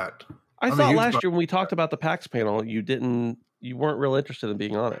say that? I thought last year when we talked about the PAX panel, you weren't real interested in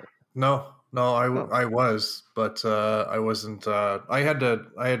being on it. No, I was, but I wasn't. I had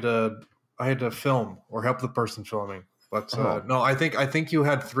to film or help the person filming. But no, I think you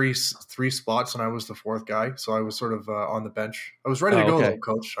had three spots, and I was the fourth guy, so I was sort of on the bench. I was ready to go, though,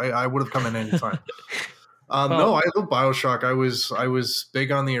 Coach. I would have come in any time. No, I love BioShock. I was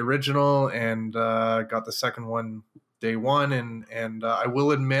big on the original and got the second one day one, and I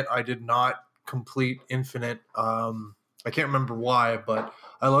will admit I did not complete Infinite. I can't remember why, but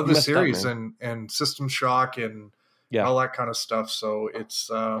I love the series and System Shock and all that kind of stuff. So it's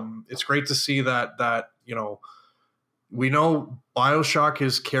great to see that we know BioShock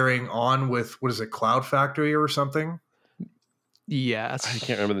is carrying on with, what is it, Cloud Factory or something? Yes. I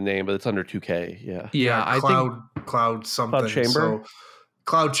can't remember the name, but it's under 2K. Yeah. Yeah, I think Cloud something. Cloud Chamber? So,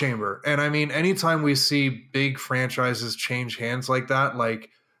 Cloud Chamber. And I mean, anytime we see big franchises change hands like that, like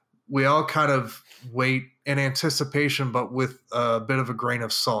we all kind of wait in anticipation, but with a bit of a grain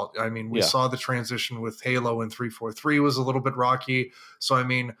of salt. I mean, we saw the transition with Halo and 343 was a little bit rocky. So, I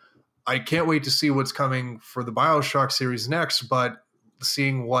mean, I can't wait to see what's coming for the BioShock series next, but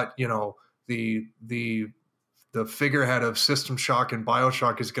seeing what, you know, the figurehead of System Shock and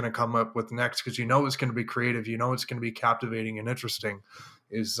BioShock is going to come up with next, because you know it's going to be creative, you know it's going to be captivating and interesting,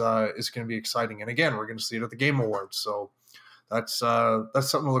 is going to be exciting. And again, we're going to see it at the Game Awards, so that's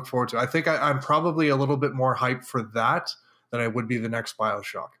something to look forward to. I think I'm probably a little bit more hyped for that than I would be the next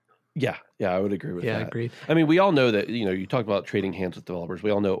BioShock. Yeah, I would agree with that. Yeah, agreed. I mean, we all know that, you know, you talked about trading hands with developers.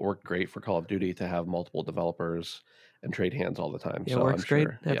 We all know it worked great for Call of Duty to have multiple developers and trade hands all the time. Yeah, so it works great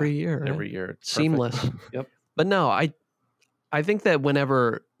every year. Right? Every year. It's seamless. Yep. But no, I think that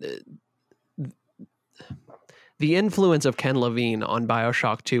whenever the influence of Ken Levine on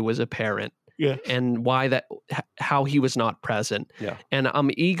BioShock 2 was apparent, and how he was not present. Yeah. And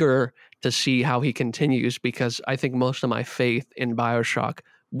I'm eager to see how he continues, because I think most of my faith in BioShock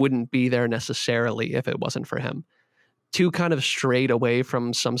wouldn't be there necessarily if it wasn't for him. 2 kind of strayed away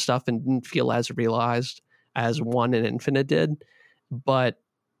from some stuff and didn't feel as realized as 1 and Infinite did, but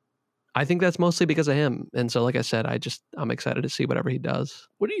I think that's mostly because of him. And so, like I said, I'm excited to see whatever he does.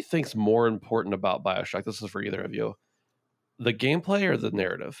 What do you think's more important about BioShock? This is for either of you. The gameplay or the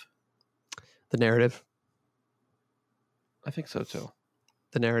narrative? The narrative. I think so too.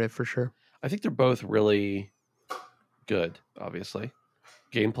 The narrative for sure. I think they're both really good, obviously.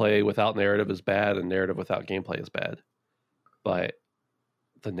 Gameplay without narrative is bad, and narrative without gameplay is bad. But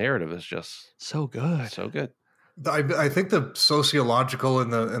the narrative is just so good. So good. I think the sociological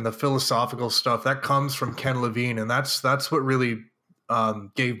and the philosophical stuff that comes from Ken Levine, and that's what really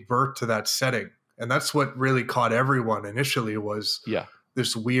gave birth to that setting, and that's what really caught everyone initially, was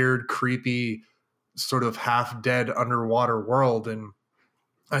this weird, creepy, sort of half dead underwater world, and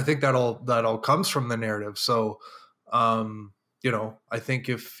I think that all comes from the narrative. So, you know, I think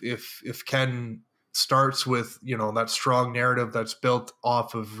if Ken starts with, you know, that strong narrative that's built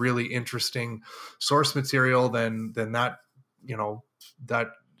off of really interesting source material, then that, you know, that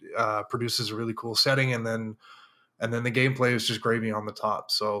produces a really cool setting, and then the gameplay is just gravy on the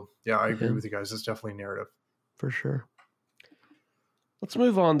top. So yeah, I agree with you guys. It's definitely narrative for sure. Let's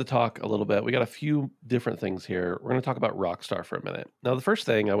move on to talk a little bit. We got a few different things here. We're going to talk about Rockstar for a minute. Now, the first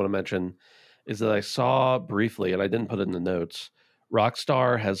thing I want to mention is that I saw briefly, and I didn't put it in the notes,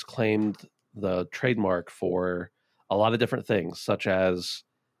 Rockstar has claimed the trademark for a lot of different things, such as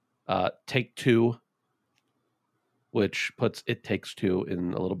Take-Two, which puts It Takes Two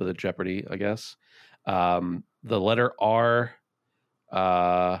in a little bit of jeopardy, I guess. The letter R.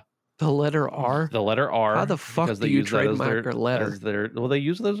 The letter R? The letter R. How the fuck do you trademark a letter? Well, they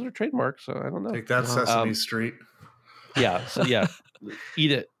use those as their trademark, so I don't know. Like that's Sesame Street. Yeah, so yeah.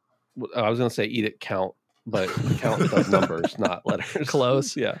 Eat It. I was going to say Eat It Count, but count does numbers, not letters.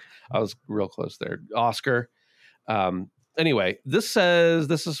 Close. Yeah, I was real close there. Oscar. Anyway, this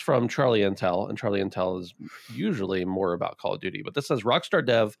is from Charlie Intel, and Charlie Intel is usually more about Call of Duty, but this says Rockstar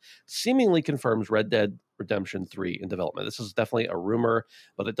Dev seemingly confirms Red Dead Redemption 3 in development. This is definitely a rumor,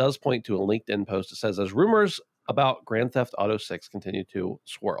 but it does point to a LinkedIn post that says, as rumors about Grand Theft Auto 6 continue to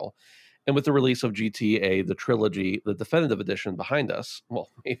swirl, and with the release of GTA, the trilogy, the definitive edition behind us, well,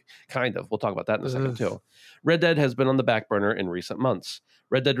 kind of, we'll talk about that in a second too, Red Dead has been on the back burner in recent months.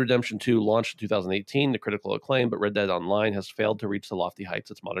 Red Dead Redemption 2 launched in 2018 to critical acclaim, but Red Dead Online has failed to reach the lofty heights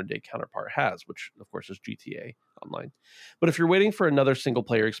its modern-day counterpart has, which, of course, is GTA Online. But if you're waiting for another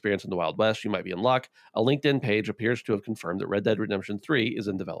single-player experience in the Wild West, you might be in luck. A LinkedIn page appears to have confirmed that Red Dead Redemption 3 is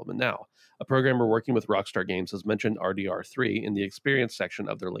in development now. A programmer working with Rockstar Games has mentioned RDR3 in the experience section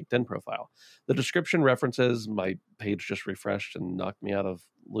of their LinkedIn profile. The description references, my page just refreshed and knocked me out of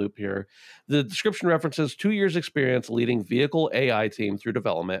loop here. The description references 2 years experience leading vehicle AI team through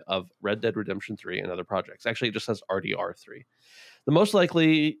development of Red Dead Redemption 3 and other projects. Actually, it just says RDR3.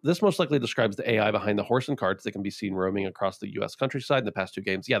 This most likely describes the AI behind the horse and carts that can be seen roaming across the U.S. countryside in the past 2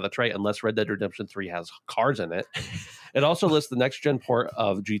 games. Yeah, that's right, unless Red Dead Redemption 3 has cars in it. It also lists the next-gen port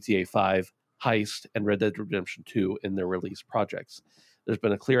of GTA 5, Heist, and Red Dead Redemption 2 in their release projects. There's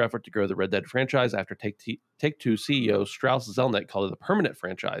been a clear effort to grow the Red Dead franchise after Take-Two CEO Strauss Zelnick called it a permanent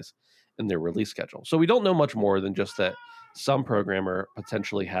franchise in their release schedule. So we don't know much more than just that some programmer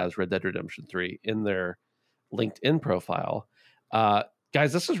potentially has Red Dead Redemption 3 in their LinkedIn profile.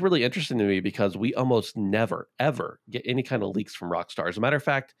 Guys, this is really interesting to me because we almost never, ever get any kind of leaks from Rockstar. As a matter of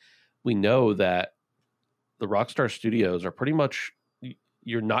fact, we know that the Rockstar Studios are pretty much,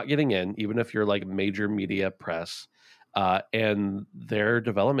 you're not getting in, even if you're like major media press. And their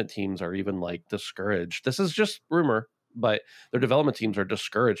development teams are even like discouraged. This is just rumor, but their development teams are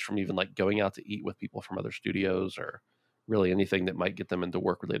discouraged from even like going out to eat with people from other studios or really anything that might get them into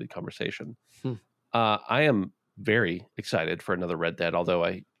work-related conversation. I am very excited for another Red Dead, although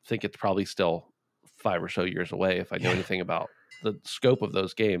I think it's probably still 5 or so years away if I know anything about the scope of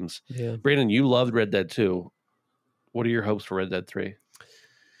those games. Yeah. Brandon, you loved Red Dead 2. What are your hopes for Red Dead 3?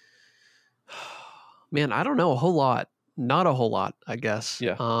 Man, I don't know a whole lot. Not a whole lot, I guess.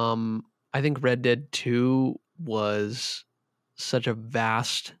 Yeah. I think Red Dead 2 was such a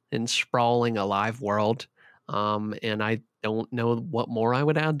vast and sprawling, alive world. And I don't know what more I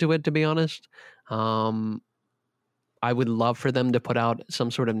would add to it, to be honest. I would love for them to put out some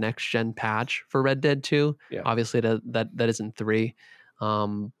sort of next gen patch for Red Dead 2. Yeah. Obviously that isn't 3.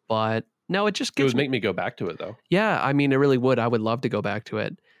 But no, it just It gives would make me go back to it though. Yeah, I mean, it really would. I would love to go back to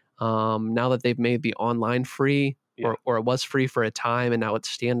it. Now that they've made the online free, or it was free for a time, and now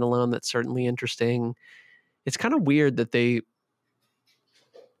it's standalone, that's certainly interesting. It's kind of weird that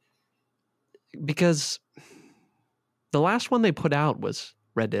because the last one they put out was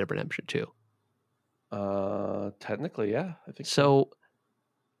Red Dead Redemption 2. Technically, yeah, I think so.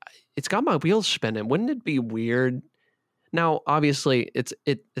 It's got my wheels spinning. Wouldn't it be weird? Now, obviously, it's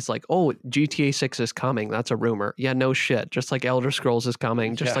like, oh, GTA 6 is coming. That's a rumor. Yeah, no shit. Just like Elder Scrolls is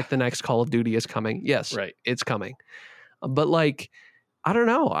coming. Just like the next Call of Duty is coming. Yes, right. It's coming. But like, I don't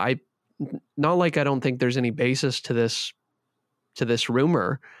know. Not like I don't think there's any basis to this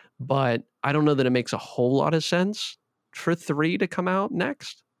rumor, but I don't know that it makes a whole lot of sense for 3 to come out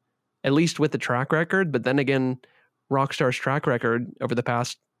next, at least with the track record. But then again, Rockstar's track record over the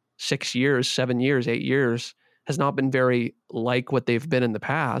past 6 years, 7 years, 8 years has not been very like what they've been in the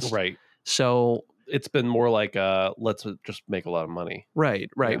past. Right. So it's been more like let's just make a lot of money. Right.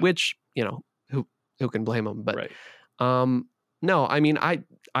 Yeah. Which, who can blame them? But no, I mean, I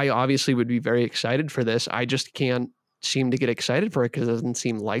obviously would be very excited for this. I just can't seem to get excited for it because it doesn't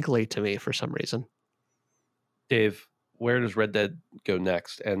seem likely to me for some reason. Dave, where does Red Dead go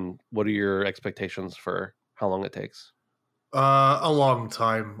next? And what are your expectations for how long it takes? A long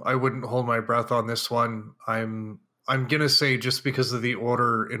time. I wouldn't hold my breath on this one. I'm gonna say, just because of the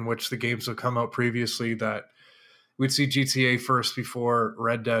order in which the games have come out previously, that we'd see GTA first before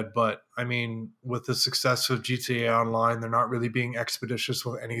Red Dead. But I mean, with the success of GTA Online, they're not really being expeditious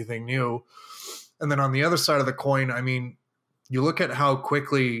with anything new. And then on the other side of the coin, I mean, you look at how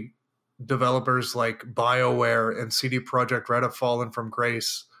quickly developers like BioWare and CD Projekt Red have fallen from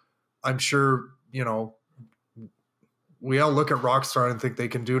grace. I'm sure, we all look at Rockstar and think they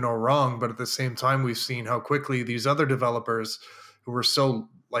can do no wrong, but at the same time, we've seen how quickly these other developers who were so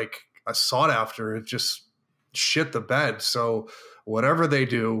sought after just shit the bed. So whatever they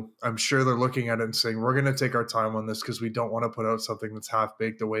do, I'm sure they're looking at it and saying, we're going to take our time on this because we don't want to put out something that's half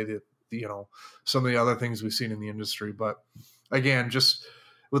baked the way that, some of the other things we've seen in the industry. But again, just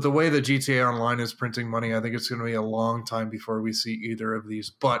with the way that GTA Online is printing money, I think it's going to be a long time before we see either of these.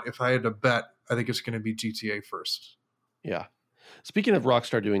 But if I had to bet, I think it's going to be GTA first. Yeah. Speaking of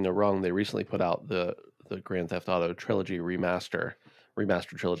Rockstar doing no wrong, they recently put out the Grand Theft Auto trilogy remaster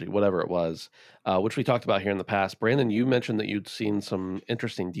trilogy, whatever it was, which we talked about here in the past. Brandon, you mentioned that you'd seen some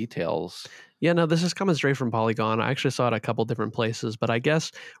interesting details. Yeah, no, this is coming straight from Polygon. I actually saw it a couple different places, but I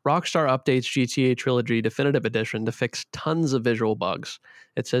guess Rockstar updates GTA Trilogy Definitive Edition to fix tons of visual bugs.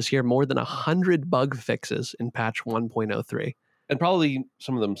 It says here more than 100 bug fixes in patch 1.03. And probably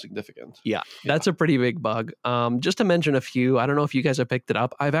some of them significant. Yeah, that's a pretty big bug. Just to mention a few, I don't know if you guys have picked it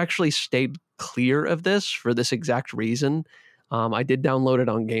up. I've actually stayed clear of this for this exact reason. I did download it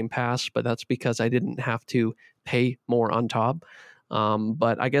on Game Pass, but that's because I didn't have to pay more on top.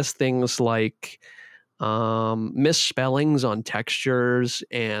 But I guess things like misspellings on textures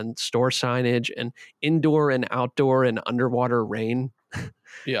and store signage and indoor and outdoor and underwater rain.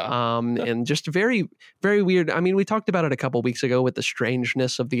 Yeah. And just very, very weird. I mean, we talked about it a couple weeks ago with the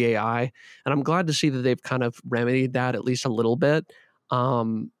strangeness of the AI, and I'm glad to see that they've kind of remedied that at least a little bit.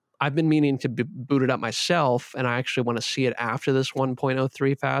 I've been meaning to boot it up myself, and I actually want to see it after this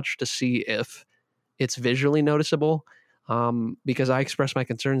 1.03 patch to see if it's visually noticeable. Because I expressed my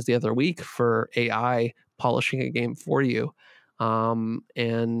concerns the other week for AI polishing a game for you. And,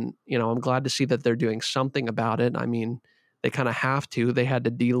 I'm glad to see that they're doing something about it. I mean, they kind of have to. They had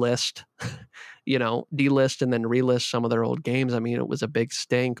to delist and then relist some of their old games. I mean, it was a big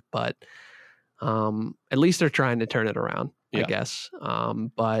stink, but at least they're trying to turn it around, I guess.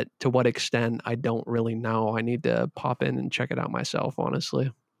 But to what extent, I don't really know. I need to pop in and check it out myself,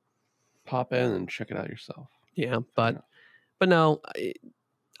 honestly. pop in and check it out yourself. Yeah, but no,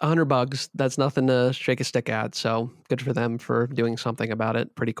 $100, that's nothing to shake a stick at. So good for them for doing something about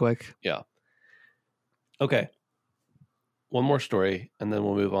it pretty quick. Yeah. Okay. One more story, and then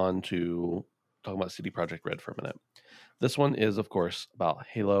we'll move on to talk about CD Projekt Red for a minute. This one is, of course, about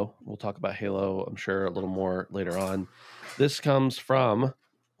Halo. We'll talk about Halo, I'm sure, a little more later on. This comes from,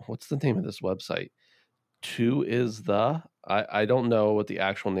 what's the name of this website? I don't know what the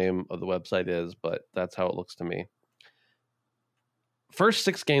actual name of the website is, but that's how it looks to me. First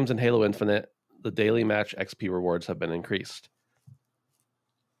 6 games in Halo Infinite, the daily match XP rewards have been increased.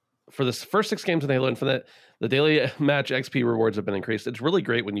 For the first 6 games in Halo Infinite, the daily match XP rewards have been increased. It's really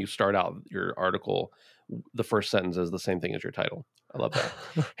great when you start out your article, the first sentence is the same thing as your title. I love that.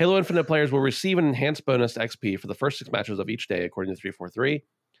 Halo Infinite players will receive an enhanced bonus XP for the first 6 matches of each day, according to 343.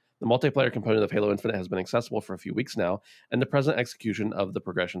 The multiplayer component of Halo Infinite has been accessible for a few weeks now, and the present execution of the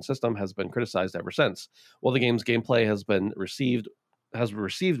progression system has been criticized ever since. While the game's gameplay has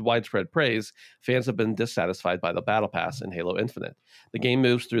received widespread praise, fans have been dissatisfied by the Battle Pass in Halo Infinite. The game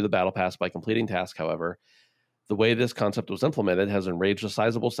moves through the Battle Pass by completing tasks, however. The way this concept was implemented has enraged a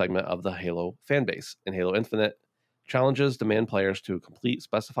sizable segment of the Halo fanbase. In Halo Infinite, challenges demand players to complete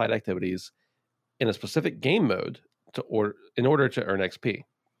specified activities in a specific game mode in order to earn XP.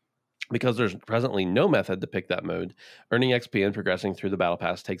 Because there's presently no method to pick that mode, earning XP and progressing through the Battle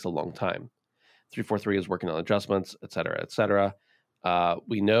Pass takes a long time. 343 is working on adjustments, etc., etc.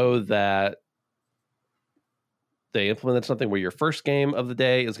 We know that they implemented something where your first game of the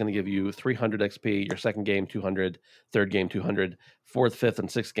day is going to give you 300 XP, your second game 200, third game 200, fourth, fifth,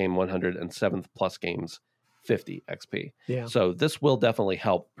 and sixth game 100, and seventh plus games 50 XP. Yeah. So this will definitely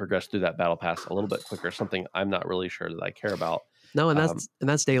help progress through that Battle Pass a little bit quicker, something I'm not really sure that I care about. No, and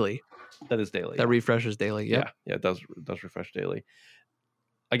that's daily. That is daily. That refreshes daily. Yep. Yeah, it does refresh daily.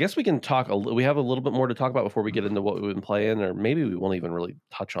 I guess we can talk. We have a little bit more to talk about before we get into what we've been playing, or maybe we won't even really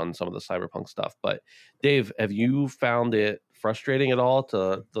touch on some of the Cyberpunk stuff. But Dave, have you found it frustrating at all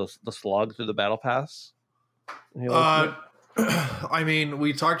to the slog through the Battle Pass? I mean,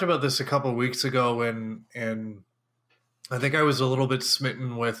 we talked about this a couple of weeks ago, and I think I was a little bit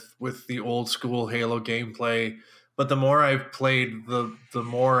smitten with the old school Halo gameplay. But the more I've played, the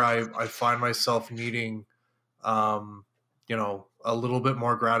more I find myself needing, a little bit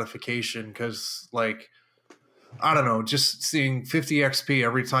more gratification, because, like, I don't know, just seeing 50 XP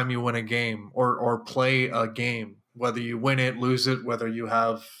every time you win a game or play a game, whether you win it, lose it, whether you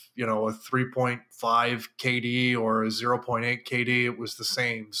have, a 3.5 KD or a 0.8 KD, it was the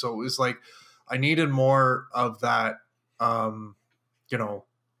same. So it was like I needed more of that,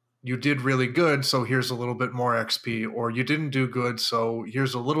 you did really good, so here's a little bit more XP, or you didn't do good, so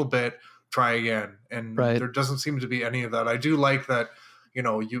here's a little bit, try again. And There doesn't seem to be any of that. I do like that,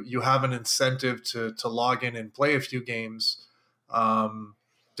 you have an incentive to log in and play a few games,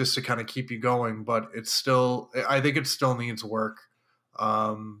 just to kind of keep you going, but I think it still needs work.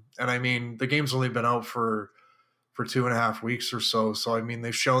 And I mean, the game's only been out for 2.5 weeks or so. So, I mean,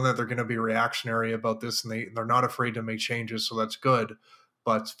 they've shown that they're going to be reactionary about this, and they're not afraid to make changes. So that's good.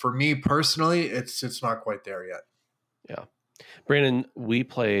 But for me personally, it's not quite there yet. Yeah. Brandon, we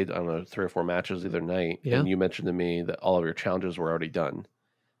played, I don't know, 3 or 4 matches the other night. Yeah. And you mentioned to me that all of your challenges were already done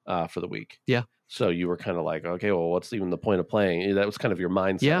for the week. Yeah. So you were kind of like, okay, well, what's even the point of playing? That was kind of your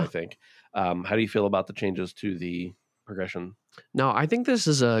mindset, I think. How do you feel about the changes to the progression? No, I think this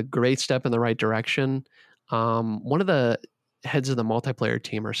is a great step in the right direction. One of the heads of the multiplayer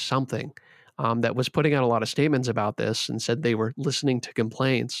team or something that was putting out a lot of statements about this and said they were listening to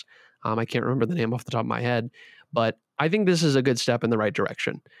complaints. I can't remember the name off the top of my head, but I think this is a good step in the right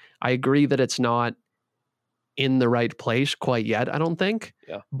direction. I agree that it's not in the right place quite yet, I don't think.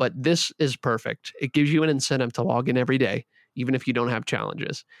 Yeah. But this is perfect. It gives you an incentive to log in every day, even if you don't have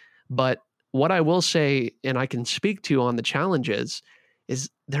challenges. But what I will say, and I can speak to on the challenges, is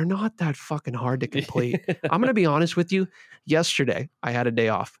they're not that fucking hard to complete. I'm going to be honest with you. Yesterday, I had a day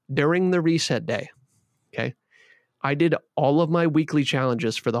off during the reset day. Okay. I did all of my weekly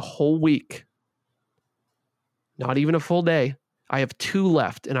challenges for the whole week. Not even a full day. I have 2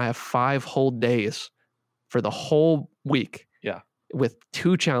 left, and I have 5 whole days for the whole week. Yeah. With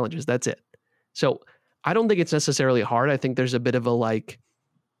 2 challenges. That's it. So I don't think it's necessarily hard. I think there's a bit of a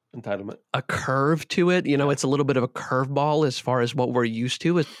entitlement, a curve to it. It's a little bit of a curveball as far as what we're used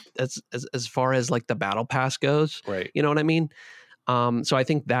to as far as like the battle pass goes. Right. You know what I mean? So I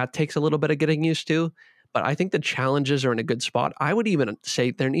think that takes a little bit of getting used to, but I think the challenges are in a good spot. I would even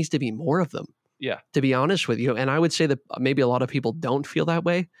say there needs to be more of them. Yeah. To be honest with you. And I would say that maybe a lot of people don't feel that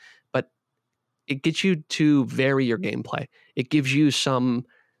way, but it gets you to vary your gameplay. It gives you some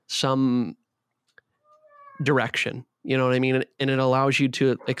some direction. You know what I mean? And it allows you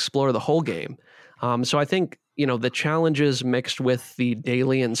to explore the whole game. So I think, the challenges mixed with the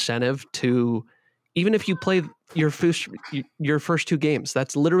daily incentive to, even if you play your first 2 games,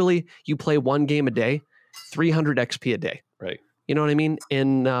 that's literally, you play 1 game a day, 300 XP a day. Right. You know what I mean?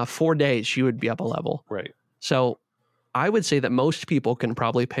 In 4 days, you would be up a level. Right. So I would say that most people can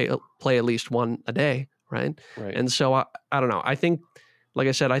probably play at least 1 a day. Right. Right. And so I don't know. I think, like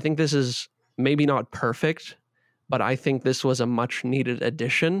I said, I think this is maybe not perfect, but I think this was a much needed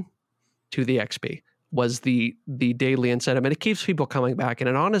addition to the XP, was the daily incentive. And it keeps people coming back. And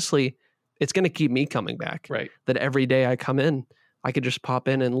honestly, it's going to keep me coming back. Right. That every day I come in, I could just pop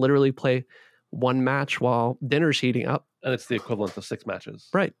in and literally play 1 match while dinner's heating up. And it's the equivalent of 6 matches.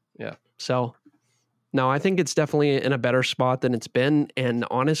 Right. Yeah. So, no, I think it's definitely in a better spot than it's been. And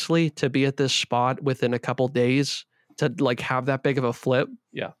honestly, to be at this spot within a couple days, to like have that big of a flip.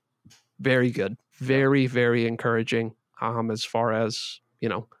 Yeah. Very good. Very, very encouraging. As far as,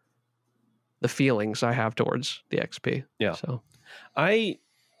 the feelings I have towards the XP. Yeah. So I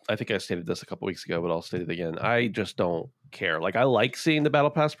think I stated this a couple weeks ago, but I'll state it again. I just don't care. Like, I like seeing the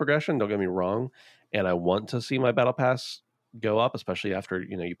battle pass progression, don't get me wrong. And I want to see my battle pass go up, especially after,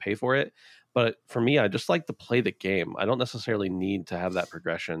 you pay for it. But for me, I just like to play the game. I don't necessarily need to have that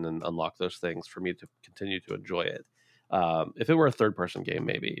progression and unlock those things for me to continue to enjoy it. If it were a 3rd-person game,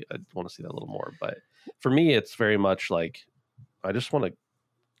 maybe I'd want to see that a little more. But for me, it's very much like I just want to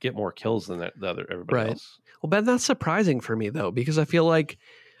get more kills than everybody else. Well, Ben, that's surprising for me, though, because I feel like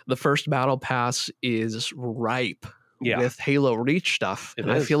the first battle pass is ripe with Halo Reach stuff.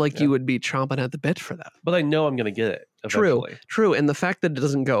 And I feel like you would be chomping at the bit for that. But I know I'm going to get it eventually. True. And the fact that it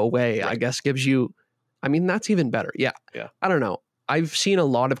doesn't go away, I guess, gives you, that's even better. Yeah. I don't know. I've seen a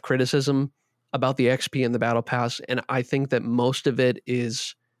lot of criticism about the XP and the battle pass, and I think that most of it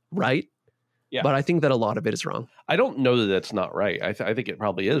is right. Yeah. But I think that a lot of it is wrong. I don't know that it's not right. I think it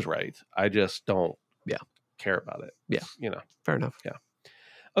probably is right. I just don't care about it. Yeah. Fair enough. Yeah.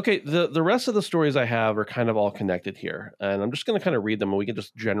 Okay, the rest of the stories I have are kind of all connected here, and I'm just going to kind of read them, and we can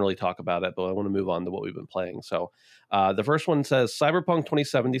just generally talk about it, but I want to move on to what we've been playing. So the first one says, Cyberpunk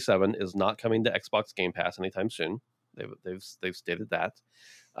 2077 is not coming to Xbox Game Pass anytime soon. They've stated that.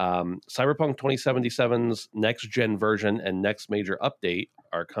 Cyberpunk 2077's next-gen version and next major update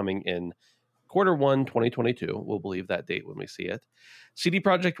are coming in Q1 2022. We'll believe that date when we see it. CD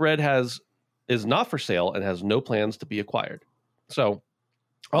Projekt Red is not for sale and has no plans to be acquired. So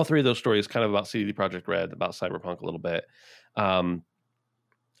all 3 of those stories kind of about CD Projekt Red, about Cyberpunk a little bit.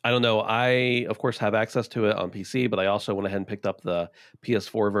 I don't know. I, of course, have access to it on PC, but I also went ahead and picked up the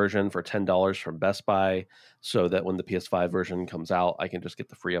PS4 version for $10 from Best Buy so that when the PS5 version comes out, I can just get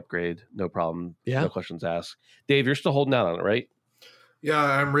the free upgrade. No problem. Yeah. No questions asked. Dave, you're still holding out on it, right? Yeah,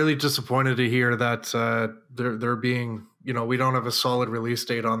 I'm really disappointed to hear that they're being, we don't have a solid release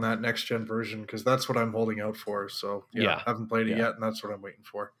date on that next gen version, because that's what I'm holding out for. So I haven't played it yet, and that's what I'm waiting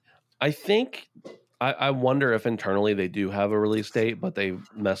for. I think I wonder if internally they do have a release date, but they've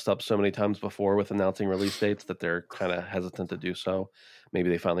messed up so many times before with announcing release dates that they're kind of hesitant to do so. Maybe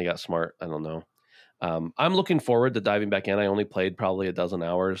they finally got smart. I don't know. I'm looking forward to diving back in. I only played probably a dozen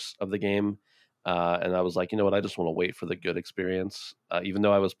hours of the game. And I was like, you know what? I just want to wait for the good experience. Even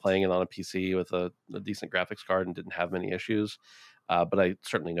though I was playing it on a PC with a decent graphics card and didn't have many issues. But I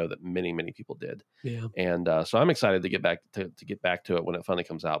certainly know that many, many people did. Yeah. And so I'm excited to get back to it when it finally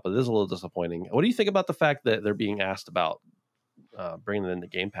comes out. But it is a little disappointing. What do you think about the fact that they're being asked about bringing it into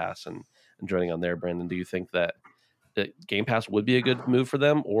Game Pass and joining on there, Brandon? Do you think that Game Pass would be a good move for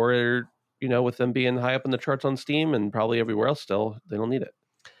them? Or, with them being high up in the charts on Steam and probably everywhere else still, they don't need it?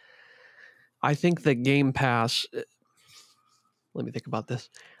 I think that Game Pass, let me think about this.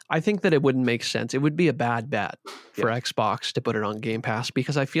 I think that it wouldn't make sense. It would be a bad bet for Xbox to put it on Game Pass,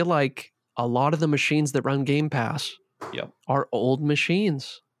 because I feel like a lot of the machines that run Game Pass are old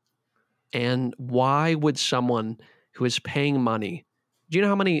machines. And why would someone who is paying money, do you know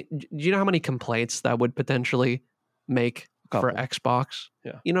how many complaints that would potentially make for Xbox?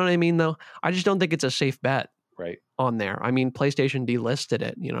 Yeah. You know what I mean, though? I just don't think it's a safe bet. Right. On there. I mean, PlayStation delisted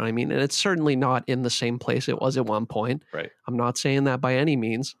it, you know what I mean? And it's certainly not in the same place it was at one point. Right. I'm not saying that by any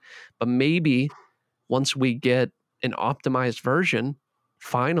means, but maybe once we get an optimized version,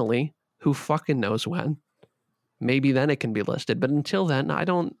 finally, who fucking knows when, maybe then it can be listed. But until then, I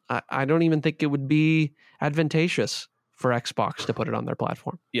don't even think it would be advantageous for Xbox to put it on their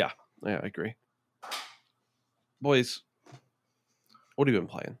platform. Yeah, I agree. Boys, what have you been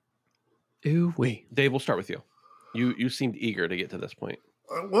playing? Ooh-wee. Dave, we'll start with you. You seemed eager to get to this point.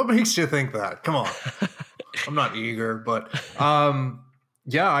 What makes you think that? Come on. I'm not eager, but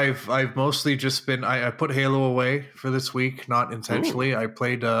Yeah, I've mostly just been. I put Halo away for this week, not intentionally. Ooh. I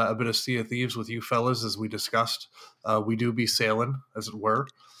played a bit of Sea of Thieves with you fellas, as we discussed. We do be sailing, as it were.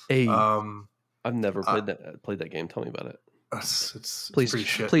 Hey, I've never played that game. Tell me about it. It's please, pretty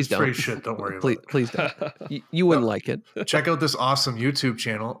shit. Please it's don't. Pretty shit. Don't worry please, about it. Please don't. You wouldn't like it. Check out this awesome YouTube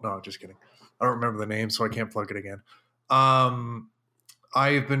channel. No, just kidding. I don't remember the name, so I can't plug it again.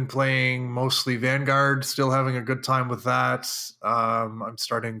 I've been playing mostly Vanguard, still having a good time with that. I'm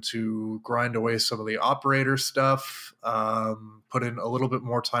starting to grind away some of the operator stuff, put in a little bit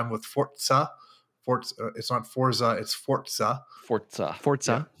more time with Forza. It's not Forza, it's Forza. Forza,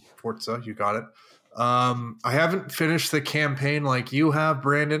 you got it. I haven't finished the campaign like you have,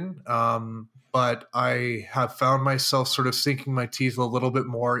 Brandon, but I have found myself sort of sinking my teeth a little bit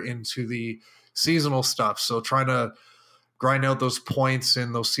more into the seasonal stuff. So trying to grind out those points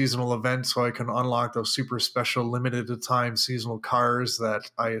in those seasonal events so I can unlock those super special limited time seasonal cars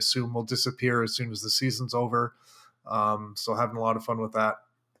that I assume will disappear as soon as the season's over. So having a lot of fun with that.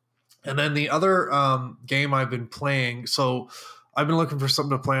 And then the other game I've been playing, so I've been looking for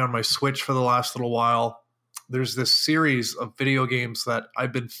something to play on my Switch for the last little while. There's this series of video games that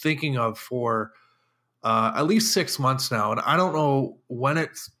I've been thinking of for at least 6 months now. And I don't know when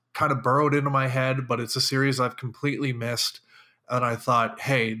it's kind of burrowed into my head, but it's a series I've completely missed. And I thought,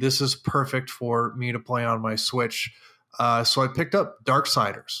 hey, this is perfect for me to play on my Switch. So I picked up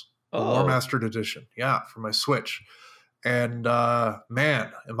Darksiders, the War Mastered Edition. Yeah, for my Switch. And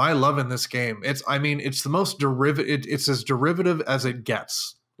man, am I loving this game. It's the most derivative. It's as derivative as it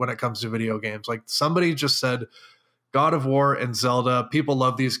gets when it comes to video games. Like somebody just said, God of War and Zelda, people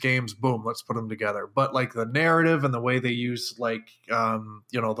love these games. Boom, let's put them together. But like the narrative and the way they use the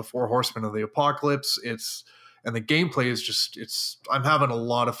 4 Horsemen of the Apocalypse, and the gameplay is just, I'm having a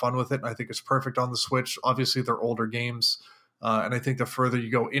lot of fun with it. And I think it's perfect on the Switch. Obviously they're older games. And I think the further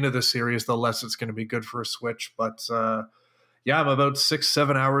you go into the series, the less it's going to be good for a Switch. But yeah, I'm about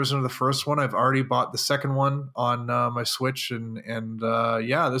 6-7 hours into the first one. I've already bought the second one on my Switch. And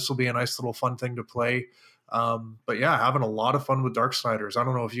yeah, this will be a nice little fun thing to play. But yeah, having a lot of fun with Darksiders. I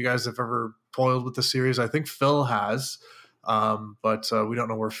don't know if you guys have ever toiled with the series. I think Phil has, but we don't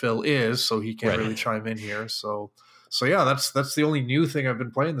know where Phil is, so he can't really chime in here. So yeah, that's the only new thing I've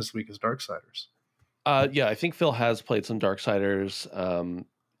been playing this week is Darksiders. Yeah, I think Phil has played some Darksiders.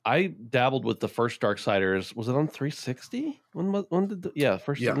 I dabbled with the first Darksiders. Was it on 360? When did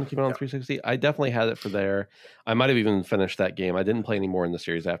first season came out on 360? I definitely had it for there. I might have even finished that game. I didn't play any more in the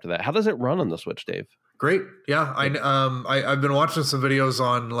series after that. How does it run on the Switch, Dave? Great. Yeah. I've been watching some videos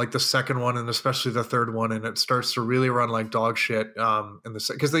on like the second one and especially the third one, and it starts to really run like dog shit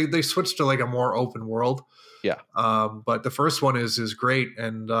because they switched to like a more open world. Yeah. But the first one is great,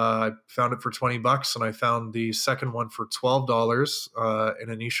 and I found it for $20, and I found the second one for $12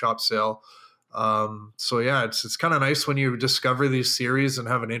 in an eShop sale. So yeah, it's kind of nice when you discover these series and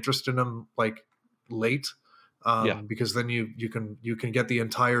have an interest in them like late. Because then you can get the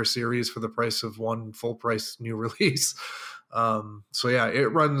entire series for the price of one full price new release. So yeah,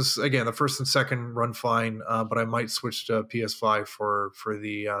 it runs again. The first and second run fine, but I might switch to PS5 for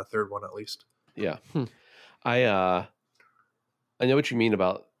the third one at least. Yeah, I know what you mean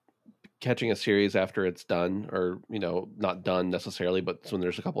about catching a series after it's done, or not done necessarily, but when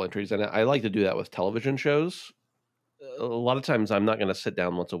there's a couple entries in it. I like to do that with television shows. A lot of times I'm not going to sit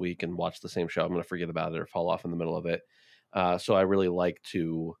down once a week and watch the same show. I'm going to forget about it or fall off in the middle of it. So I really like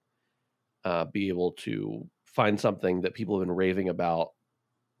to be able to find something that people have been raving about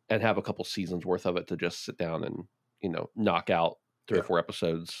and have a couple seasons worth of it to just sit down and, knock out 3 or 4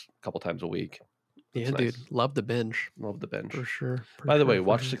 episodes a couple times a week. That's nice. Dude. Love the binge. Love the binge. For sure. By the way,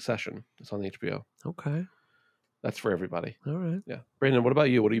 watch Succession. It's on HBO. Okay. That's for everybody. All right. Yeah. Brandon, what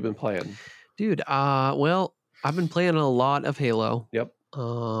about you? What have you been playing? Dude, well, I've been playing a lot of Halo. Yep.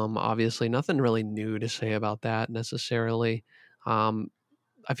 Obviously nothing really new to say about that necessarily.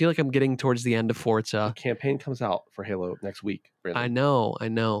 I feel like I'm getting towards the end of Forza. The campaign comes out for Halo next week, Brandon. I know.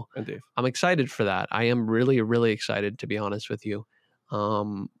 And Dave. I'm excited for that. I am really, really excited, to be honest with you.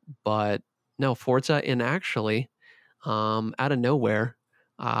 But no, Forza, and actually, out of nowhere,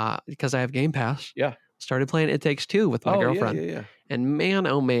 because I have Game Pass, started playing It Takes Two with my girlfriend. Yeah. And man,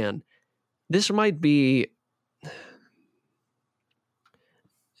 oh man, this might be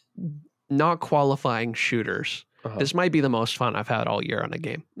not qualifying shooters. This might be the most fun I've had all year on a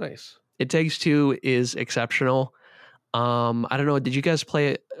game. Nice. It Takes Two is exceptional. I don't know. Did you guys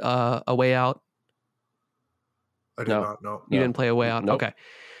play A Way Out? I did not. No. You didn't play A Way Out? Nope. Okay.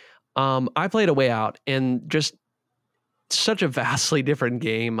 I played A Way Out, and just such a vastly different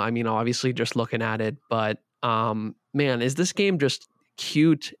game. I mean, obviously just looking at it, but man, is this game just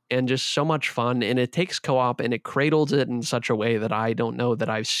cute and just so much fun. And it takes co-op and it cradles it in such a way that I don't know that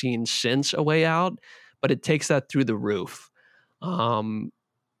I've seen since A Way Out, but it takes that through the roof.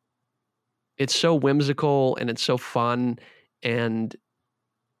 It's so whimsical and it's so fun. And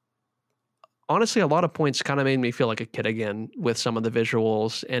honestly, a lot of points kind of made me feel like a kid again with some of the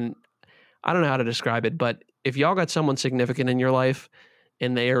visuals. And I don't know how to describe it, but if y'all got someone significant in your life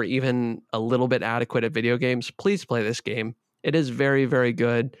and they are even a little bit adequate at video games, please play this game. It is very, very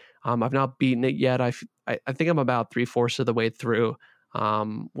good. I've not beaten it yet. I think I'm about 3/4 of the way through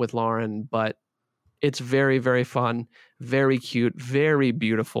with Lauren, but it's very, very fun, very cute, very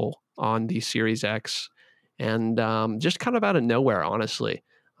beautiful on the Series X, and just kind of out of nowhere, honestly.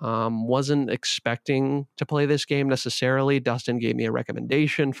 Wasn't expecting to play this game necessarily. Dustin gave me a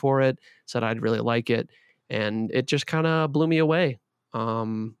recommendation for it, said I'd really like it, and it just kind of blew me away.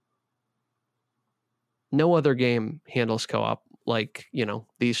 No other game handles co-op like,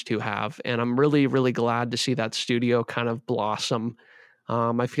 these two have. And I'm really, really glad to see that studio kind of blossom.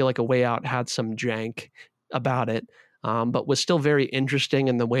 I feel like A Way Out had some jank about it, but was still very interesting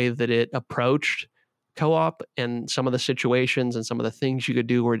in the way that it approached co-op, and some of the situations and some of the things you could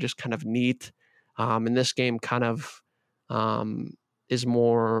do were just kind of neat. And this game kind of is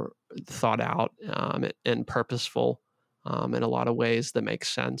more thought out and purposeful in a lot of ways that make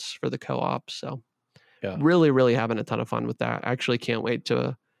sense for the co-op. So yeah, really, really having a ton of fun with that. I actually can't wait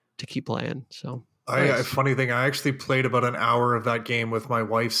to keep playing. So funny thing, I actually played about an hour of that game with my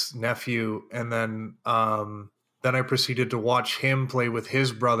wife's nephew, and then I proceeded to watch him play with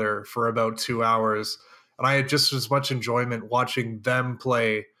his brother for about 2 hours. And I had just as much enjoyment watching them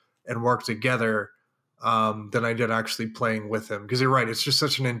play and work together than I did actually playing with him. Because you're right, it's just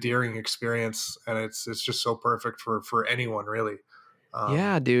such an endearing experience, and it's just so perfect for anyone, really.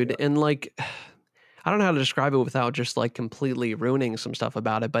 Yeah, dude. Yeah. And like, I don't know how to describe it without just like completely ruining some stuff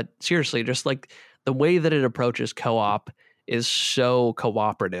about it. But seriously, just like the way that it approaches co-op is so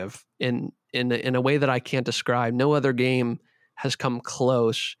cooperative in a way that I can't describe. No other game has come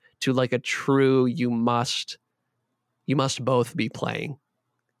close to like a true you must both be playing.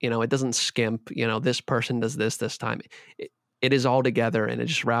 It doesn't skimp, this person does this time. It is all together and it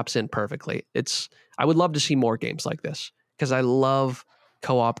just wraps in perfectly. I would love to see more games like this, because I love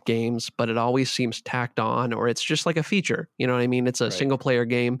co-op games, but it always seems tacked on, or it's just like a feature. You know what I mean? It's a single player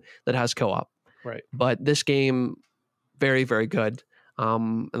game that has co-op. Right. But this game, very, very good.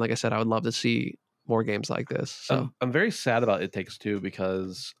 And like I said, I would love to see more games like this. So I'm very sad about It Takes Two,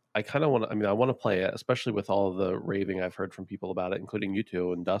 because I kind of I want to play it, especially with all the raving I've heard from people about it, including you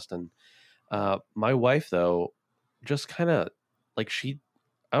two and Dustin. My wife, though, just kind of like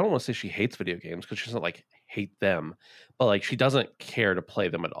I don't want to say she hates video games, because she doesn't like hate them, but like she doesn't care to play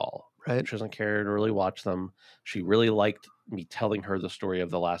them at all. Right. She doesn't care to really watch them. She really liked me telling her the story of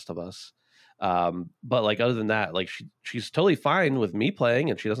The Last of Us. But like, other than that, like she's totally fine with me playing,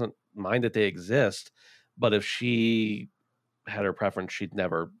 and she doesn't mind that they exist. But if she had her preference, she'd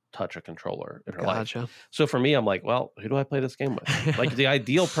never touch a controller in her life. So for me, I'm like, well, who do I play this game with? Like, the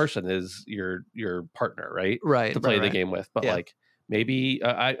ideal person is your partner, right? Right. To play the game with. But like, maybe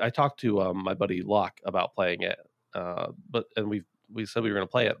I talked to my buddy Locke about playing it, and we said we were going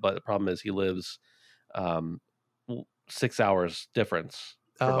to play it, but the problem is he lives 6 hours difference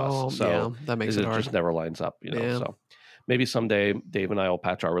from us, so that makes it hard. Just never lines up, So maybe someday Dave and I will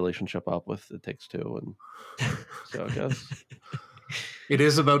patch our relationship up with It Takes Two, and so it goes. It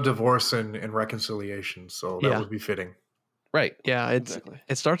is about divorce and reconciliation, so that would be fitting. Right. Yeah,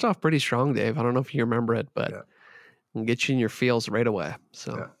 it starts off pretty strong, Dave. I don't know if you remember it, but it'll get you in your feels right away.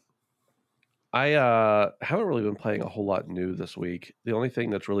 So I haven't really been playing a whole lot new this week. The only thing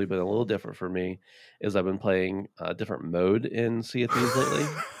that's really been a little different for me is I've been playing a different mode in Sea of Thieves lately.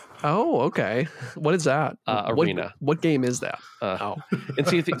 Oh, okay. What is that? Arena. What game is that? In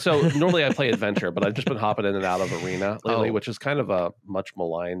Sea of Thieves. So normally I play Adventure, but I've just been hopping in and out of Arena lately, which is kind of a much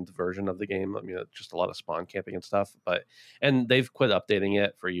maligned version of the game. I mean, it's just a lot of spawn camping and stuff. And they've quit updating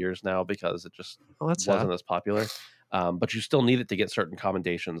it for years now because it just wasn't as popular. But you still need it to get certain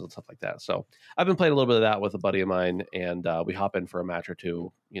commendations and stuff like that. So I've been playing a little bit of that with a buddy of mine, and we hop in for a match or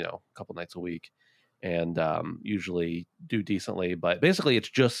two, a couple nights a week, and usually do decently. But basically, it's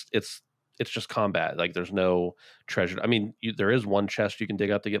just combat. Like, there's no treasure. I mean, there is one chest you can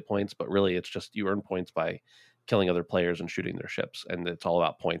dig up to get points, but really, it's just you earn points by killing other players and shooting their ships, and it's all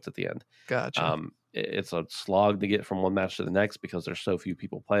about points at the end. Gotcha. It's a slog to get from one match to the next because there's so few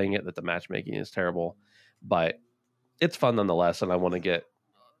people playing it that the matchmaking is terrible, but it's fun nonetheless, and I want to get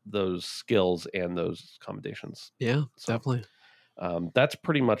those skills and those commendations. Yeah, definitely. That's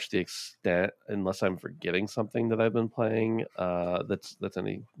pretty much the extent, unless I'm forgetting something that I've been playing. That's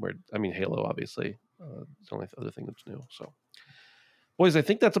anywhere. I mean, Halo, obviously, it's the only other thing that's new. So, boys, I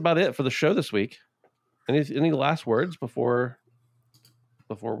think that's about it for the show this week. Any last words before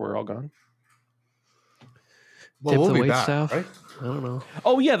we're all gone? Well, we'll be back, right? I don't know.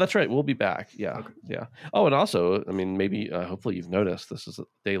 Oh yeah, that's right. We'll be back. Yeah, okay. Yeah. Oh, and also, I mean, maybe hopefully you've noticed this is a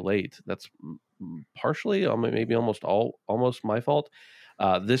day late. That's partially, maybe almost my fault.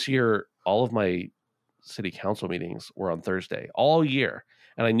 This year, all of my city council meetings were on Thursday all year,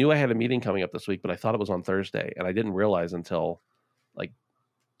 and I knew I had a meeting coming up this week, but I thought it was on Thursday, and I didn't realize until like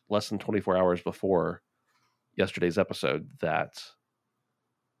less than 24 hours before yesterday's episode that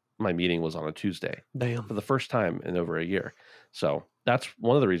my meeting was on a Tuesday. Damn. For the first time in over a year. So that's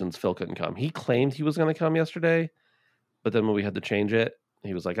one of the reasons Phil couldn't come. He claimed he was going to come yesterday, but then when we had to change it,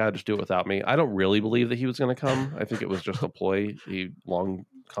 he was like, just do it without me. I don't really believe that he was going to come. I think it was just a ploy. He long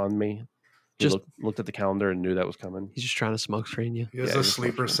conned me. He looked at the calendar and knew that was coming. He's just trying to smoke screen you. He has a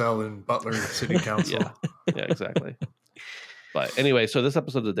sleeper cell in Butler City Council. Yeah, exactly. But anyway, so this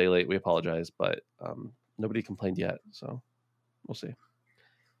episode's a day late. We apologize, but nobody complained yet. So we'll see.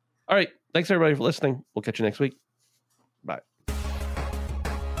 All right. Thanks, everybody, for listening. We'll catch you next week. Bye.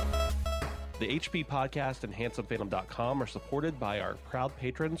 The HP Podcast and HandsomePhantom.com are supported by our proud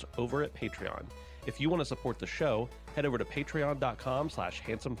patrons over at Patreon. If you want to support the show, head over to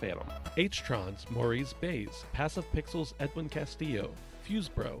patreon.com/handsomephantom. H-Trons, Maurice Bays, Passive Pixels, Edwin Castillo,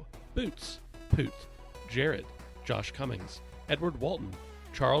 Fusebro, Boots, Poot, Jared, Josh Cummings, Edward Walton,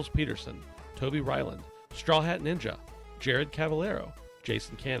 Charles Peterson, Toby Ryland, Straw Hat Ninja, Jared Cavallero,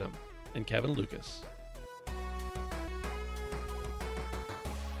 Jason Canham, and Kevin Lucas.